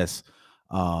assess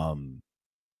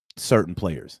certain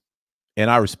players. And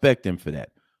I respect them for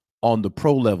that. On the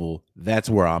pro level, that's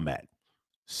where I'm at.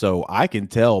 So I can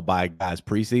tell by guys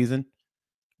preseason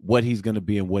what he's going to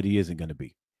be and what he isn't going to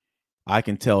be. I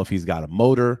can tell if he's got a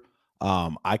motor.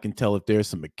 I can tell if there's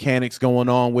some mechanics going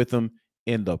on with him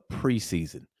in the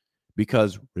preseason.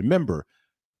 Because remember,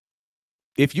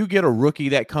 if you get a rookie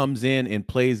that comes in and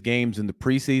plays games in the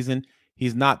preseason,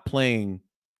 he's not playing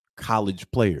college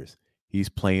players. He's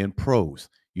playing pros.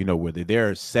 whether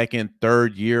they're second,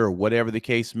 third year, or whatever the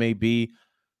case may be.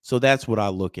 So that's what I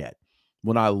look at.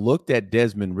 When I looked at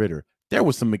Desmond Ridder, there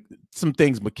was some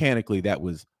things mechanically that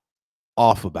was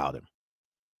off about him,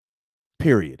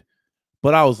 period.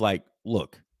 But I was like,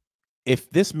 look, if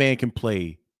this man can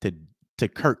play to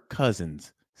Kirk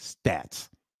Cousins' stats,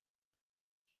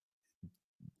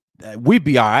 we'd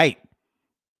be all right.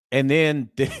 And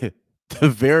then the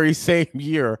very same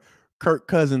year, Kirk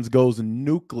Cousins goes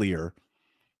nuclear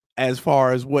as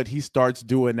far as what he starts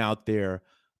doing out there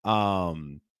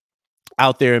in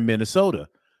Minnesota.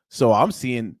 So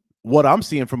what I'm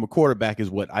seeing from a quarterback is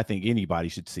what I think anybody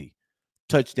should see.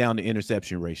 Touchdown to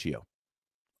interception ratio.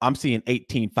 I'm seeing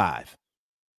 18-5.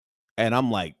 And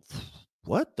I'm like,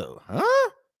 what the, huh?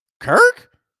 Kirk?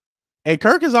 And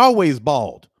Kirk is always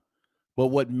bald. But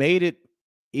what made it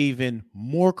even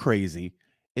more crazy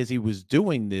is he was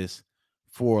doing this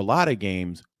for a lot of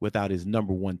games without his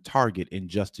number one target in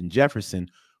Justin Jefferson,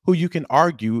 who you can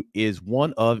argue is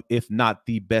one of, if not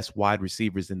the best wide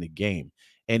receivers in the game.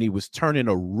 And he was turning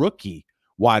a rookie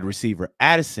wide receiver,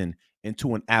 Addison,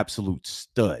 into an absolute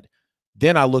stud.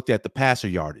 Then I looked at the passer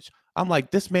yardage. I'm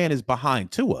like, this man is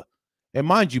behind Tua. And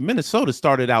mind you, Minnesota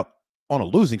started out on a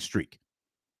losing streak.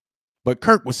 But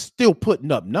Kirk was still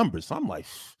putting up numbers. So I'm like,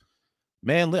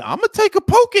 man, I'm going to take a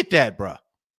poke at that, bro.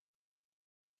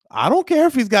 I don't care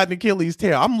if he's got an Achilles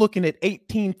tear. I'm looking at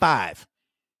 18-5.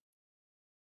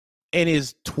 And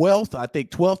his 12th,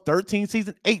 13th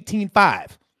season, 18-5.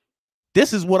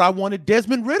 This is what I wanted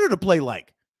Desmond Ridder to play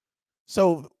like.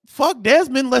 So fuck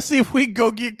Desmond. Let's see if we can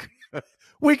go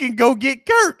get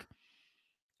Kirk.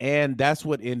 And that's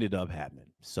what ended up happening.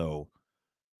 So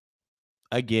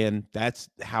again, that's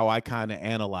how I kind of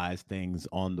analyze things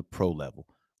on the pro level.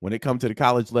 When it comes to the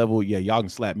college level, yeah, y'all can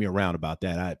slap me around about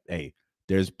that.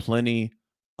 There's plenty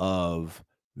of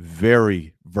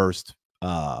very versed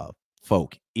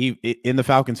folk in the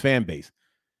Falcons fan base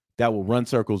that will run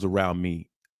circles around me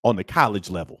on the college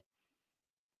level.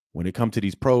 When it comes to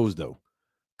these pros, though,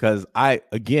 because I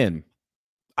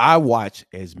watch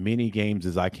as many games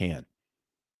as I can.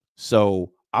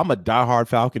 So I'm a diehard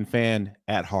Falcon fan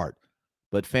at heart.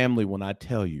 But family, when I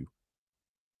tell you,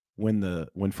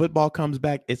 when football comes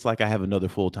back, it's like I have another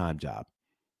full-time job.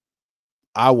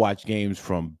 I watch games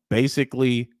from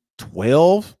basically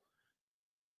 12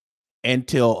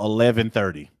 until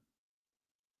 11:30.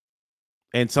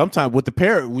 And sometimes with the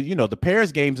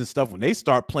Paris games and stuff, when they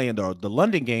start playing the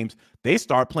London games, they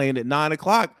start playing at 9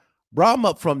 o'clock. Bro, I'm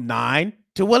up from 9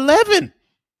 to 11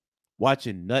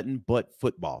 watching nothing but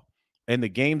football. And the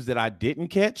games that I didn't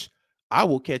catch, I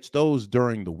will catch those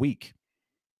during the week.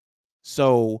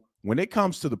 So when it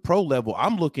comes to the pro level,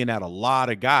 I'm looking at a lot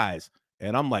of guys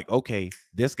and I'm like, okay,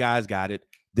 this guy's got it.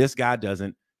 This guy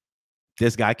doesn't.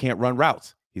 This guy can't run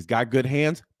routes. He's got good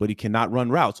hands, but he cannot run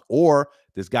routes. Or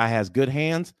this guy has good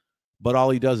hands, but all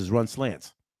he does is run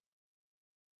slants.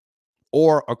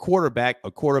 Or a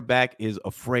quarterback is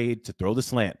afraid to throw the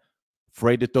slant,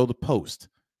 afraid to throw the post,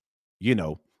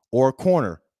 or a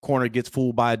corner gets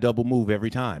fooled by a double move every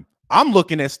time. I'm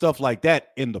looking at stuff like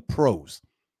that in the pros.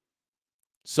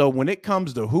 So when it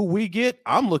comes to who we get,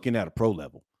 I'm looking at a pro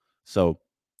level. So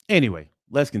anyway,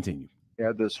 let's continue. We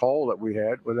had this hole that we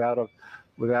had without a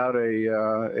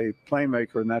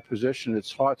playmaker in that position.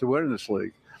 It's hard to win in this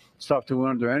league. It's tough to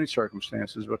win under any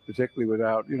circumstances, but particularly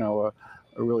without a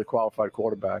really qualified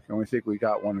quarterback. And we think we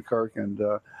got one in Kirk. And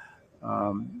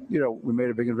we made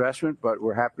a big investment, but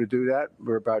we're happy to do that.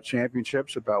 We're about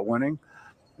championships, about winning,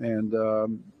 and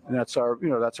that's our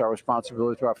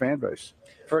responsibility to our fan base.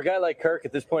 For a guy like Kirk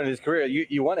at this point in his career,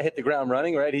 you want to hit the ground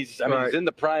running, right? He's in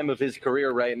the prime of his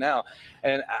career right now.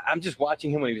 And I'm just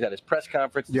watching him when he was at his press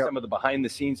conference, and some of the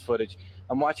behind-the-scenes footage.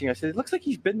 I'm watching. I said, it looks like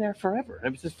he's been there forever.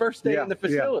 It was his first day in the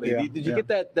facility. Did you get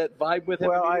that vibe with him?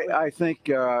 Well, I think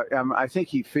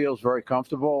he feels very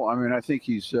comfortable. I mean, I think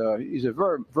he's a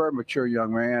very, very mature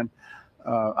young man.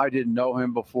 I didn't know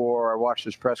him before. I watched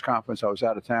his press conference. I was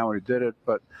out of town when he did it,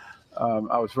 but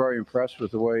I was very impressed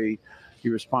with the way he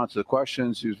responded to the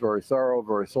questions. He was very thorough,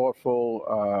 very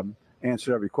thoughtful,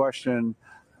 answered every question,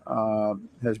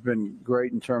 has been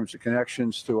great in terms of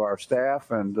connections to our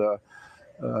staff and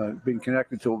been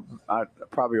connected to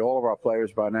probably all of our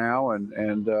players by now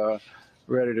and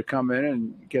ready to come in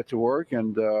and get to work.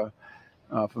 And from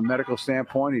a medical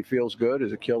standpoint, he feels good.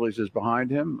 His Achilles is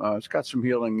behind him. He's got some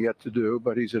healing yet to do,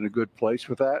 but he's in a good place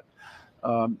with that.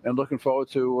 And looking forward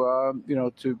to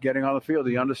getting on the field.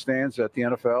 He understands that the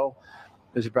NFL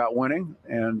is about winning,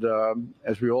 and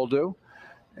as we all do,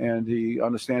 and he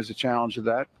understands the challenge of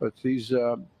that. But he's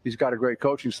got a great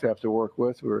coaching staff to work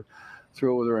with. We're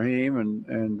thrilled with Raheem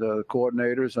and the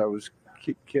coordinators. I was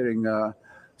kidding.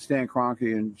 Stan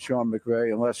Kroenke and Sean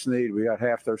McVay and Les Snead, we got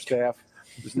half their staff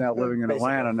is now living in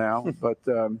Atlanta now.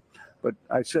 But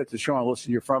I said to Sean,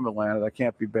 listen, you're from Atlanta. That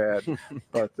can't be bad.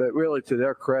 But really, to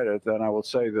their credit, and I will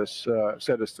say this,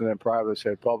 said this to them privately,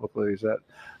 said publicly, is that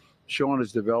Sean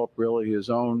has developed really his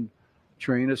own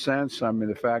tree in a sense. I mean,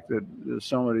 the fact that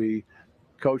so many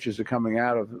coaches are coming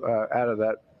out of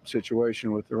that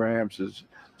situation with the Rams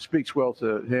speaks well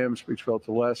to him, speaks well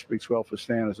to Les, speaks well for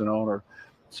Stan as an owner.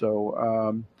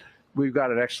 So we've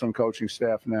got an excellent coaching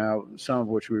staff now, some of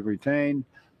which we've retained,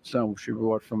 some of which we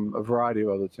brought from a variety of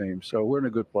other teams. So we're in a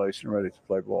good place and ready to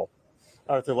play ball.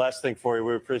 Arthur, last thing for you.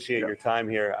 We appreciate your time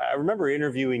here. I remember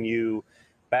interviewing you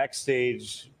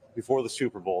backstage before the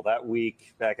Super Bowl that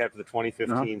week, back after the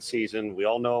 2015 season. We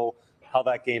all know how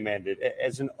that game ended.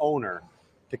 As an owner,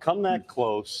 to come that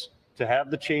close, to have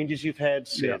the changes you've had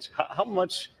since, how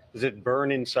much does it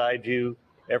burn inside you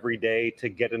every day to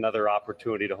get another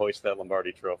opportunity to hoist that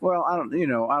Lombardi Trophy? Well, I don't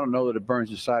know that it burns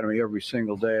inside of me every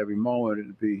single day, every moment.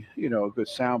 It'd be, a good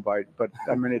soundbite. But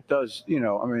I mean, it does.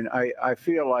 I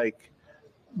feel like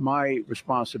my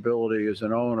responsibility as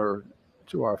an owner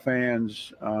to our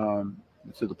fans,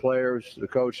 to the players, to the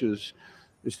coaches,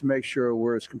 is to make sure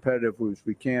we're as competitive as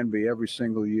we can be every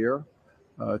single year.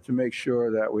 To make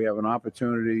sure that we have an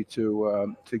opportunity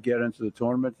to get into the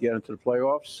tournament, get into the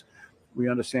playoffs. We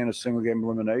understand a single game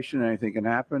elimination, anything can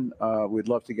happen. We'd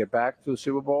love to get back to the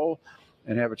Super Bowl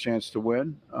and have a chance to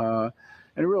win, and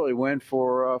really win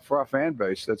for our fan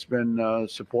base that's been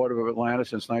supportive of Atlanta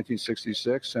since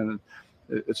 1966, and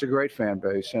it's a great fan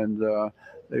base. And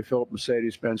they fill up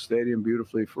Mercedes-Benz Stadium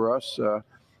beautifully for us,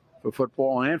 for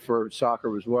football and for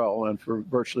soccer as well, and for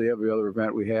virtually every other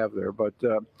event we have there. But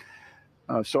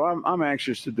so I'm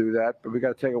anxious to do that, but we got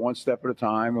to take it one step at a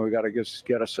time, and we got to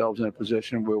get ourselves in a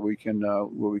position where we're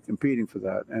competing for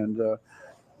that.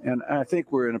 And I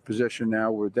think we're in a position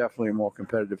now where we're definitely a more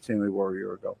competitive team than we were a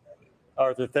year ago.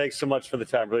 Arthur, thanks so much for the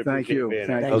time. Really Thank you.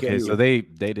 Thank you. So they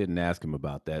didn't ask him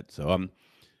about that. So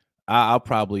I'll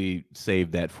probably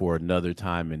save that for another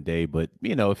time and day. But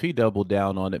if he doubled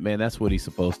down on it, man, that's what he's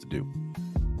supposed to do.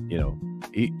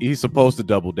 He's supposed to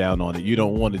double down on it. You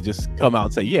don't want to just come out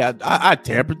and say, yeah, I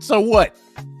tampered. So what?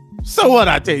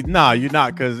 I take. Nah, you're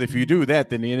not. Because if you do that,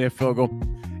 then the NFL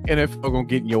gonna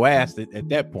get in your ass at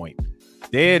that point.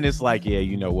 Then it's like, yeah,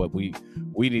 you know what? We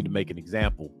need to make an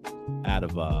example out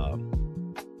of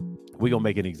we're gonna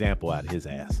make an example out of his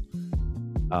ass.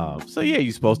 So yeah,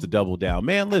 you're supposed to double down.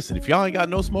 Man, listen, if y'all ain't got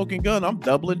no smoking gun, I'm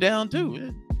doubling down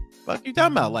too. Fuck you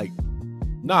talking about? Like,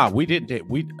 nah, we didn't.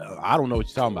 I don't know what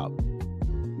you're talking about.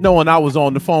 Knowing I was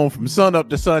on the phone from sun up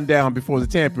to sundown before the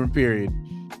tampering period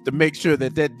to make sure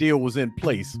that deal was in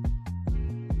place.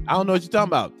 I don't know what you're talking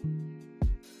about.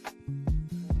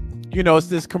 It's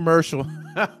this commercial.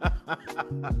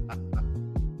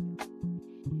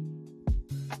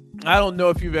 I don't know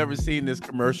if you've ever seen this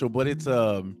commercial, but it's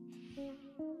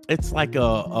like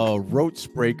a roach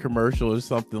spray commercial or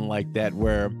something like that,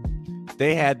 where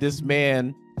they had this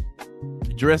man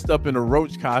dressed up in a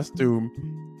roach costume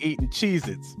eating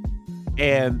Cheez-Its,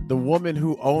 and the woman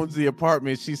who owns the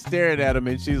apartment, she's staring at him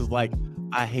and she's like,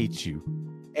 I hate you.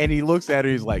 And he looks at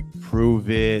her, he's like, prove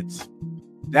it.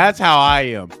 That's how I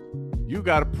am. You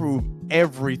got to prove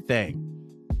everything.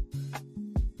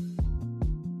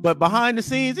 But behind the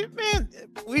scenes, man,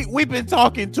 we've been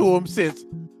talking to him since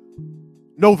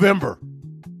November.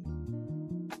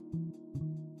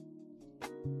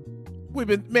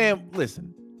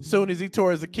 Listen, as soon as he tore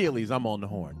his Achilles, I'm on the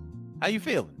horn. How you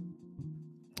feeling?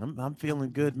 I'm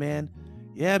feeling good, man.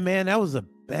 Yeah, man, that was a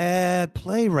bad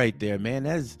play right there, man.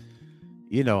 That's,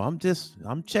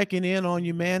 I'm checking in on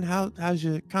you, man. How's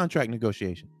your contract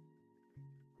negotiation?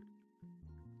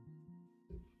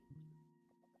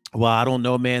 Well, I don't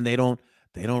know, man. They don't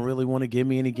really want to give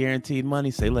me any guaranteed money.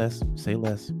 Say less.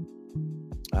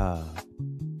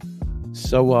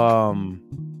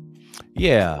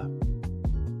 Yeah.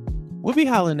 We'll be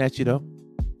hollering at you though.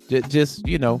 Just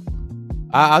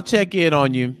I'll check in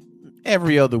on you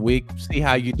every other week, see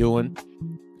how you doing,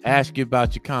 ask you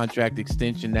about your contract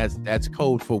extension. That's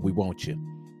code for we want you.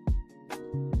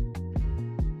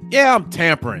 Yeah, I'm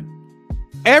tampering.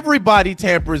 Everybody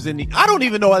tampers I don't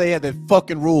even know why they had that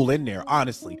fucking rule in there,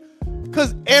 honestly.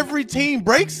 Because every team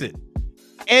breaks it.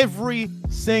 Every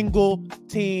single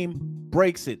team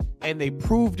breaks it. And they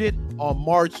proved it on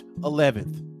March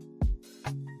 11th.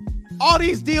 All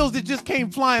these deals that just came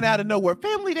flying out of nowhere.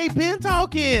 Family, they been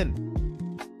talking.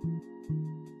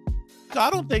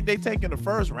 I don't think they taking the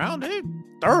first round. They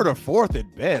third or fourth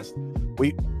at best.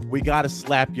 We got to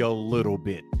slap you a little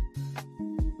bit.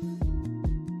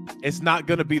 It's not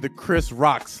going to be the Chris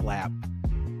Rock slap.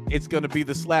 it's going to be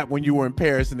the slap when you were in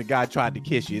Paris and the guy tried to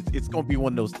kiss you. It's going to be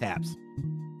one of those taps.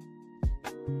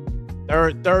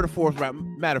 Third or fourth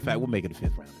round. Matter of fact, we'll make it a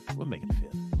fifth round. We'll make it a fifth.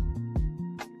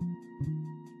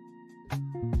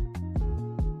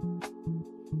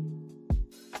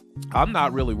 I'm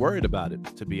not really worried about it,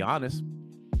 to be honest.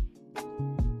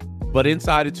 But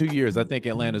inside of 2 years, I think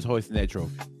Atlanta's hoisting that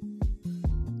trophy.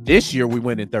 This year, we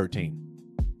went in 13.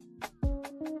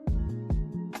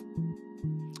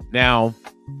 Now,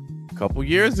 a couple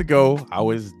years ago, I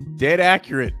was dead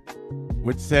accurate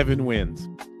with 7 wins.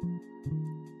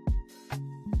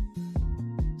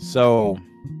 So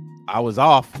I was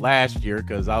off last year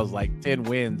because I was like 10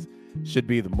 wins should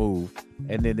be the move.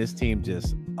 And then this team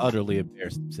just utterly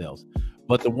embarrassed themselves.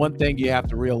 But the one thing you have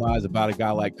to realize about a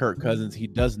guy like Kirk Cousins, he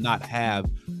does not have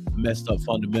messed up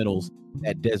fundamentals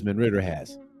that Desmond Ridder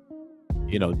has.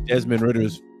 You know, Desmond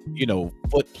Ridder's,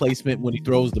 foot placement when he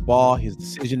throws the ball, his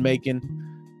decision making,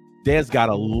 Des got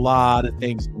a lot of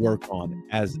things to work on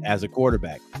as a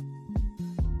quarterback.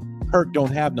 Kirk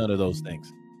don't have none of those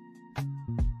things.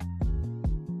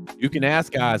 You can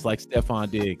ask guys like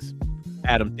Stephon Diggs,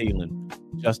 Adam Thielen,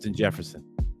 Justin Jefferson.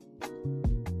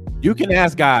 You can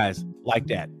ask guys like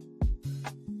that.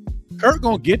 Kirk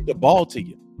gonna get the ball to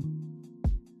you.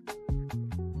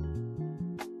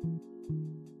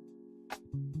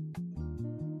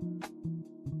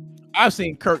 I've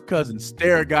seen Kirk Cousins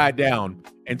stare a guy down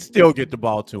and still get the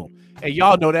ball to him. And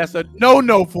y'all know that's a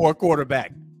no-no for a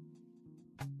quarterback.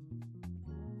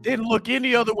 Didn't look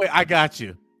any other way. I got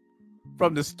you.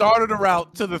 From the start of the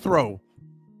route to the throw.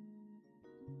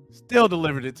 Still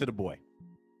delivered it to the boy.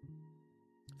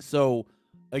 So,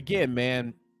 again,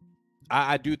 man,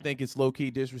 I do think it's low-key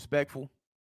disrespectful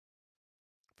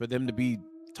for them to be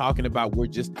talking about we're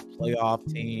just a playoff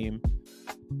team.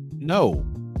 No.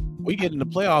 We get in the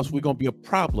playoffs, we're going to be a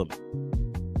problem.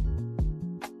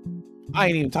 I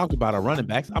ain't even talked about our running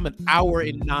backs. I'm an hour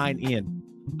and 9 in.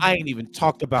 I ain't even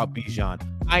talked about Bijan.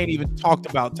 I ain't even talked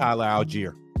about Tyler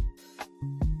Algier.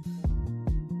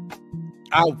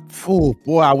 I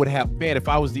would have, man, if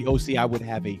I was the OC, I would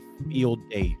have a field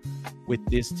day with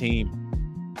this team.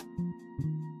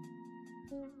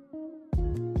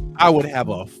 I would have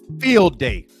a field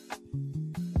day.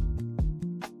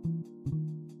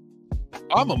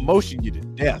 I'm gonna motion you to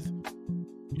death.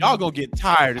 Y'all gonna get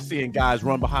tired of seeing guys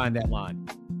run behind that line.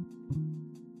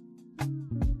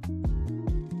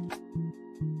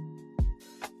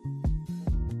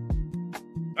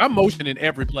 I'm motioning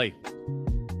every play.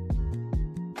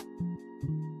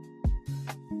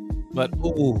 But,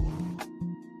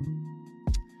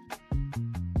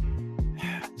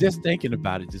 just thinking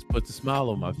about it just puts a smile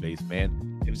on my face,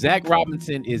 man. If Zach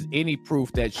Robinson is any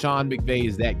proof that Sean McVay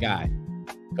is that guy,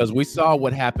 because we saw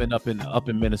what happened up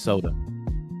in Minnesota.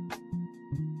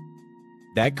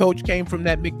 That coach came from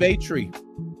that McVay tree.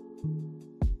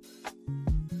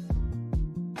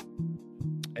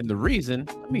 And the reason,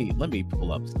 let me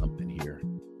pull up something here.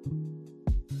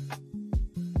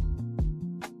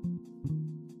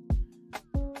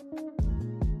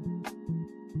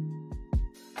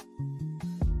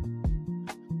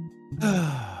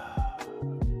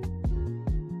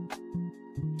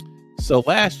 So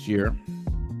last year,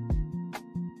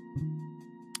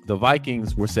 the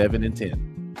Vikings were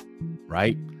 7-10,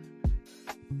 right?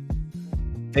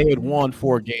 They had won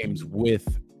 4 games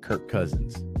with Kirk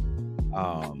Cousins.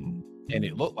 And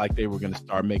it looked like they were going to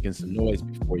start making some noise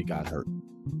before he got hurt.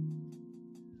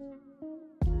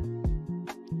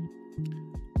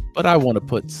 But I want to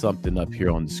put something up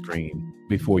here on the screen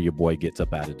before your boy gets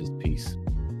up out of this piece.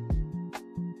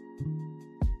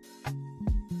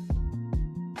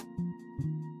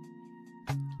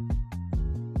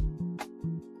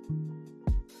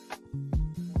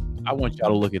 I want y'all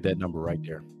to look at that number right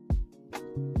there.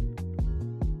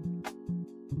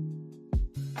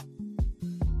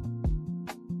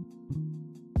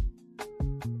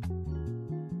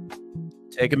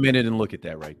 Take a minute and look at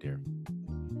that right there.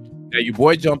 Now, your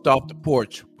boy jumped off the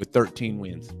porch with 13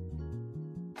 wins.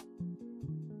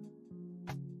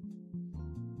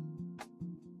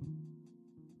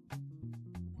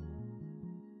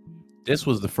 This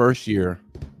was the first year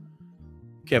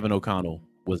Kevin O'Connell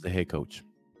was the head coach.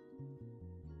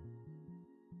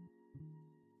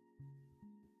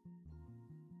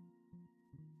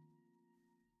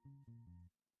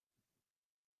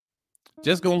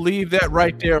 Just going to leave that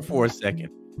right there for a second.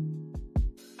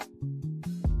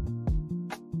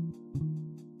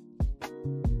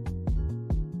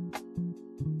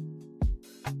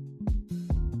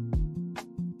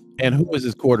 And who was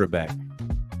his quarterback?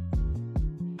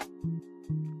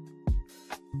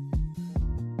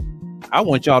 I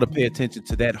want y'all to pay attention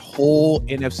to that whole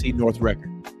NFC North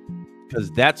record, because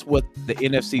that's what the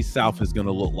NFC South is going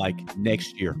to look like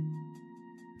next year.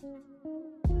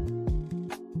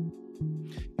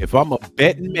 If I'm a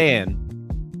betting man,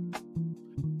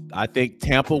 I think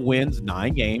Tampa wins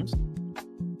 9 games.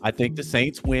 I think the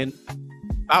Saints win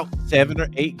about 7 or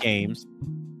 8 games.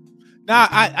 Now,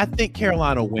 I think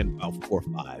Carolina will win about 4 or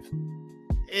 5.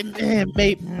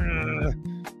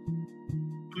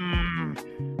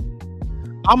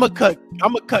 I'm gonna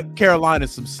cut Carolina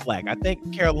some slack. I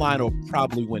think Carolina will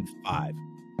probably win 5.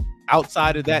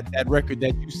 Outside of that record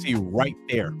that you see right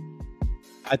there,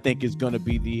 I think is going to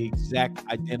be the exact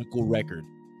identical record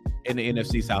in the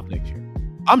NFC South next year.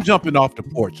 I'm jumping off the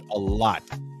porch a lot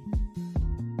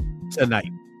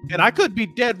tonight, and I could be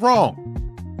dead wrong.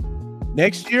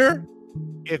 Next year,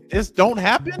 if this don't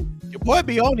happen, your boy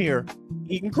be on here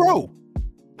eating crow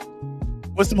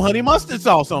with some honey mustard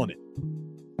sauce on it.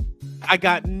 I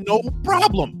got no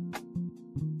problem.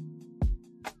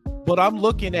 But I'm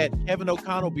looking at Kevin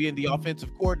O'Connell being the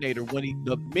offensive coordinator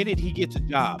the minute he gets a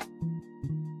job.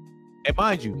 And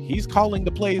mind you, he's calling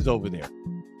the plays over there.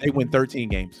 They win 13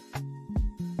 games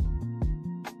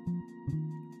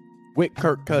with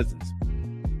Kirk Cousins.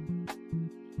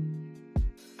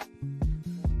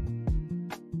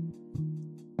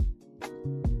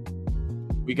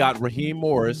 We got Raheem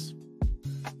Morris,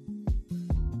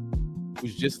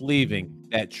 who's just leaving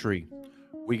that tree.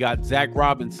 We got Zach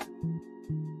Robinson,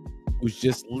 who's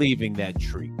just leaving that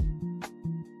tree.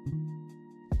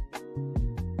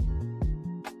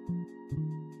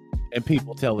 And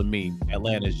people telling me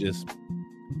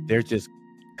they're just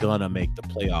gonna make the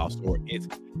playoffs, or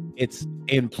it's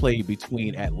in play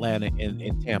between Atlanta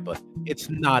and Tampa. It's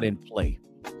not in play.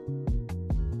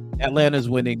 Atlanta's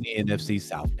winning the NFC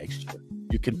South next year.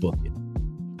 You can book it.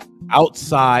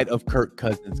 Outside of Kirk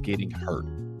Cousins getting hurt.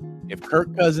 If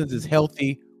Kirk Cousins is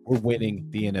healthy, we're winning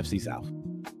the NFC South.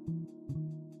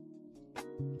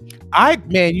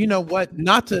 You know what?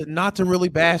 Not to really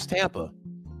bash Tampa.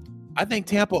 I think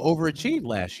Tampa overachieved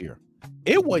last year.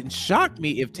 It wouldn't shock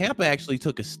me if Tampa actually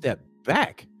took a step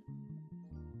back.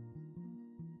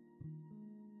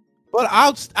 But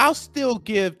I'll still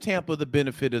give Tampa the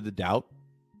benefit of the doubt.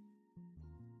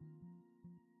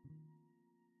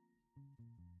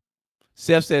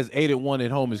 Seth says 8-1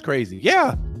 at home is crazy.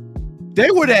 Yeah,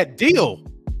 they were that deal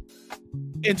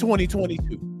in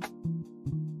 2022.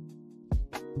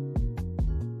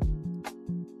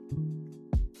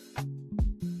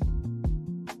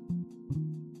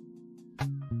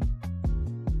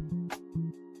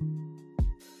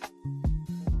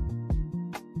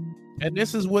 And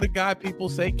this is what a guy people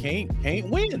say can't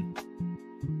win.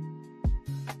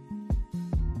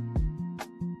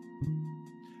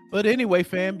 But anyway,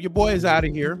 fam, your boy is out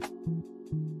of here.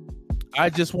 I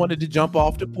just wanted to jump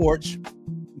off the porch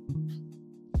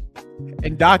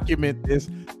and document this.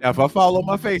 Now, if I follow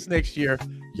my face next year,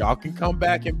 y'all can come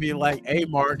back and be like, hey,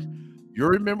 Mark, you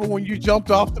remember when you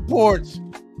jumped off the porch?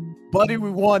 Buddy,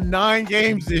 we won 9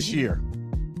 games this year.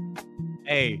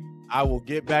 Hey, I will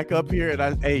get back up here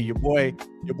and your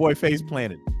boy face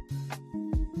planted.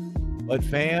 But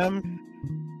fam,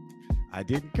 I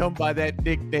didn't come by that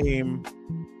nickname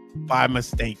by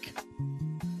mistake.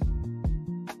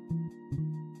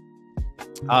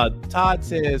 Todd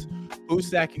says, who's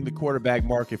sacking the quarterback,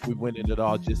 Mark, if we win it at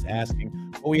all? Just asking.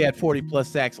 Well, we had 40 plus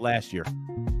sacks last year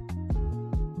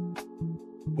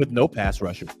with no pass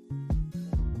rusher.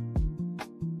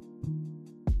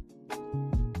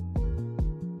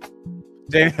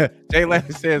 Jay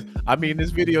Landis says, I mean,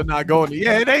 this video not going.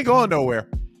 Yeah, it ain't going nowhere.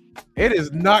 It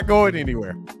is not going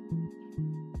anywhere.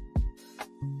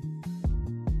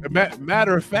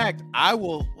 Matter of fact, I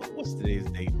will. What's today's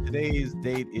date? Today's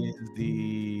date is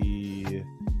the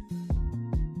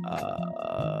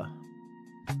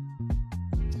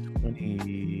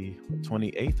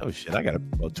 28th. Oh shit, I got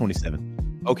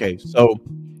 27. Okay, so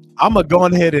I'm gonna go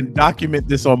ahead and document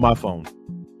this on my phone.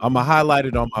 I'm gonna highlight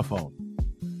it on my phone.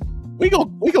 We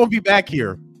gonna be back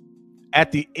here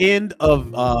at the end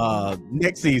of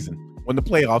next season when the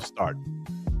playoffs start.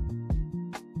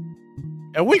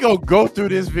 And we gonna go through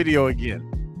this video again.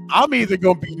 I'm either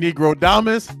gonna be Negro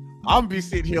Damas. I'm gonna be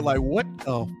sitting here like, what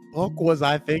the fuck was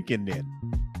I thinking then?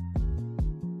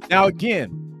 Now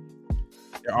again,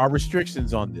 there are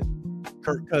restrictions on this.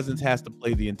 Kirk Cousins has to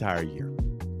play the entire year.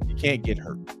 He can't get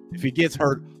hurt. If he gets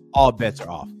hurt, all bets are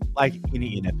off, like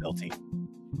any NFL team.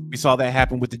 We saw that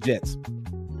happen with the Jets.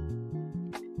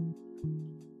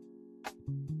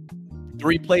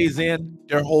 3 plays in,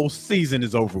 their whole season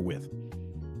is over with.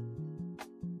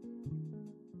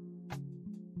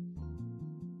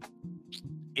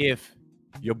 If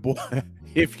Your boy,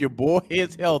 if your boy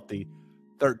is healthy,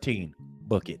 13,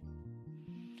 book it.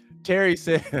 Terry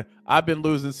said, I've been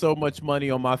losing so much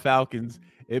money on my Falcons.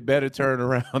 It better turn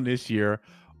around this year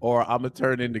or I'm going to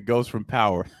turn into Ghost from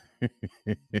Power.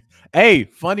 Hey,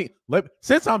 funny.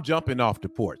 Since I'm jumping off the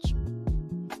porch,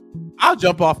 I'll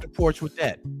jump off the porch with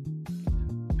that.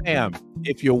 Bam,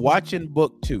 if you're watching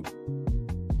book 2,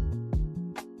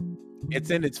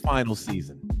 it's in its final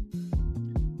season.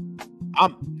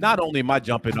 Not only am I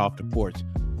jumping off the porch,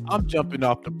 I'm jumping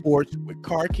off the porch with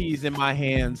car keys in my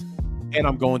hands, and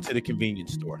I'm going to the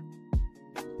convenience store.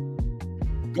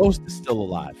 Ghost is still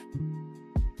alive.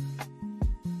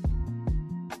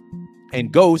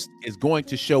 And Ghost is going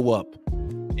to show up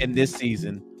in this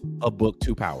season of Book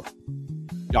 2 Power.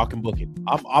 Y'all can book it.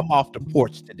 I'm off the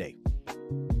porch today.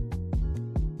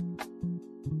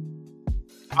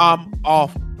 I'm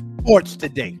off porch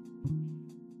today.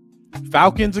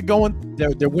 Falcons are going,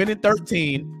 they're winning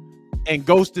 13, and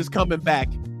Ghost is coming back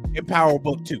in Power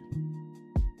Book 2.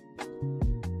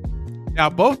 Now,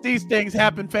 both these things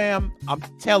happen, fam. I'm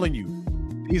telling you,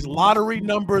 these lottery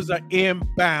numbers are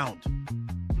inbound.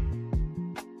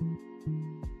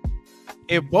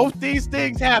 If both these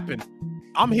things happen,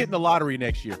 I'm hitting the lottery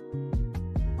next year.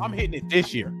 I'm hitting it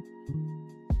this year.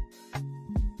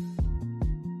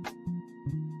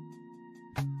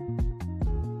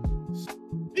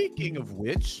 Speaking of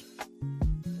which,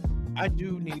 I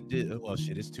do need to. Well,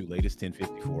 shit, it's too late. It's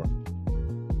 10:54.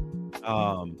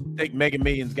 I think Mega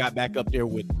Millions got back up there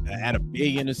with at $1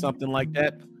 billion or something like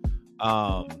that.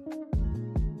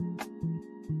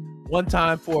 One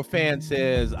time for a fan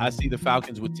says, I see the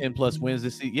Falcons with 10 plus wins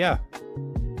this season. Yeah,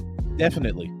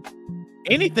 definitely.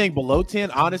 Anything below 10,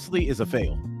 honestly, is a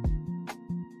fail.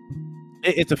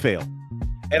 It's a fail.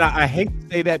 And I hate to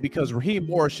say that because Raheem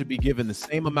Morris should be given the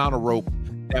same amount of rope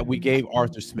that we gave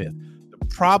Arthur Smith. The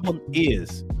problem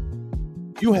is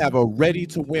you have a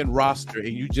ready-to-win roster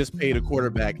and you just paid a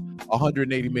quarterback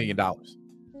 $180 million.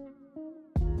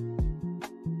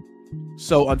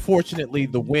 So, unfortunately,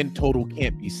 the win total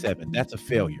can't be 7. That's a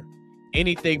failure.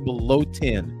 Anything below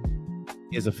 10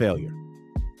 is a failure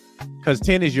because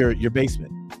 10 is your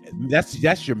basement.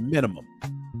 That's your minimum.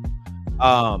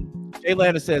 Jay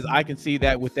Landa says, I can see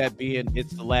that with that being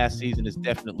it's the last season, it's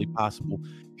definitely possible.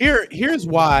 Here's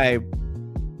why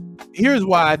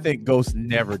I think Ghost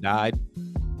never died.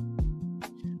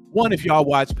 One, if y'all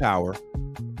watch Power,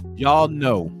 y'all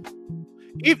know.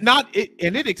 If not,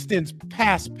 and it extends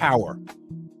past Power.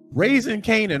 Raising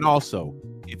Kanan also,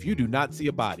 if you do not see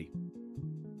a body,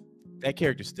 that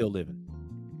character's still living.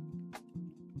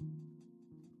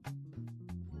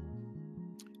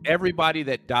 Everybody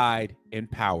that died in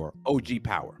Power, OG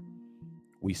Power,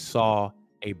 we saw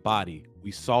a body. We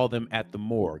saw them at the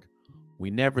morgue. We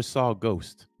never saw a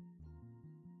ghost.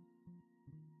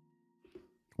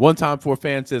 One time for a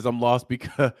fan says I'm lost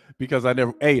because I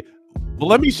never. Hey, well,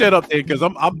 let me shut up there because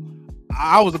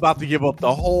I was about to give up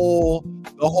the whole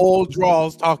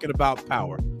draws talking about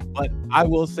Power. But I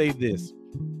will say this: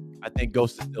 I think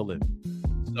Ghost is still living.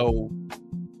 So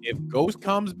if Ghost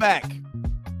comes back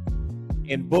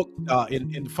in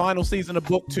the final season of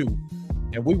Book 2,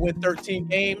 and we win 13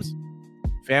 games,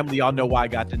 family, y'all know why I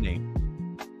got the name.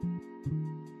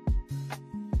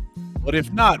 But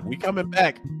if not, we coming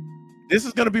back. This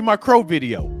is gonna be my Crow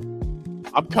video.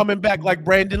 I'm coming back like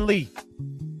Brandon Lee.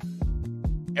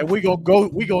 And we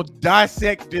gonna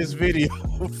dissect this video,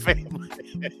 family.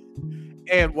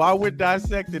 And while we're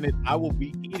dissecting it, I will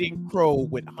be eating crow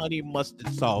with honey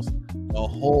mustard sauce the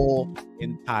whole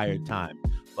entire time.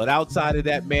 But outside of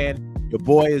that, man, your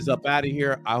boy is up out of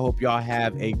here. I hope y'all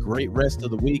have a great rest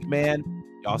of the week, man.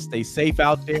 Y'all stay safe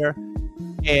out there.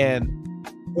 And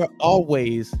we're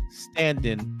always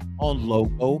standing on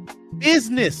logo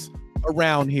business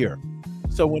around here.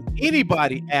 So when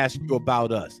anybody asks you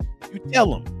about us, you tell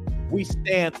them we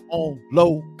stand on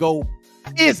logo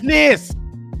business.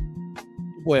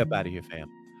 Your boy up out of here, fam.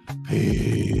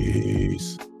 Peace.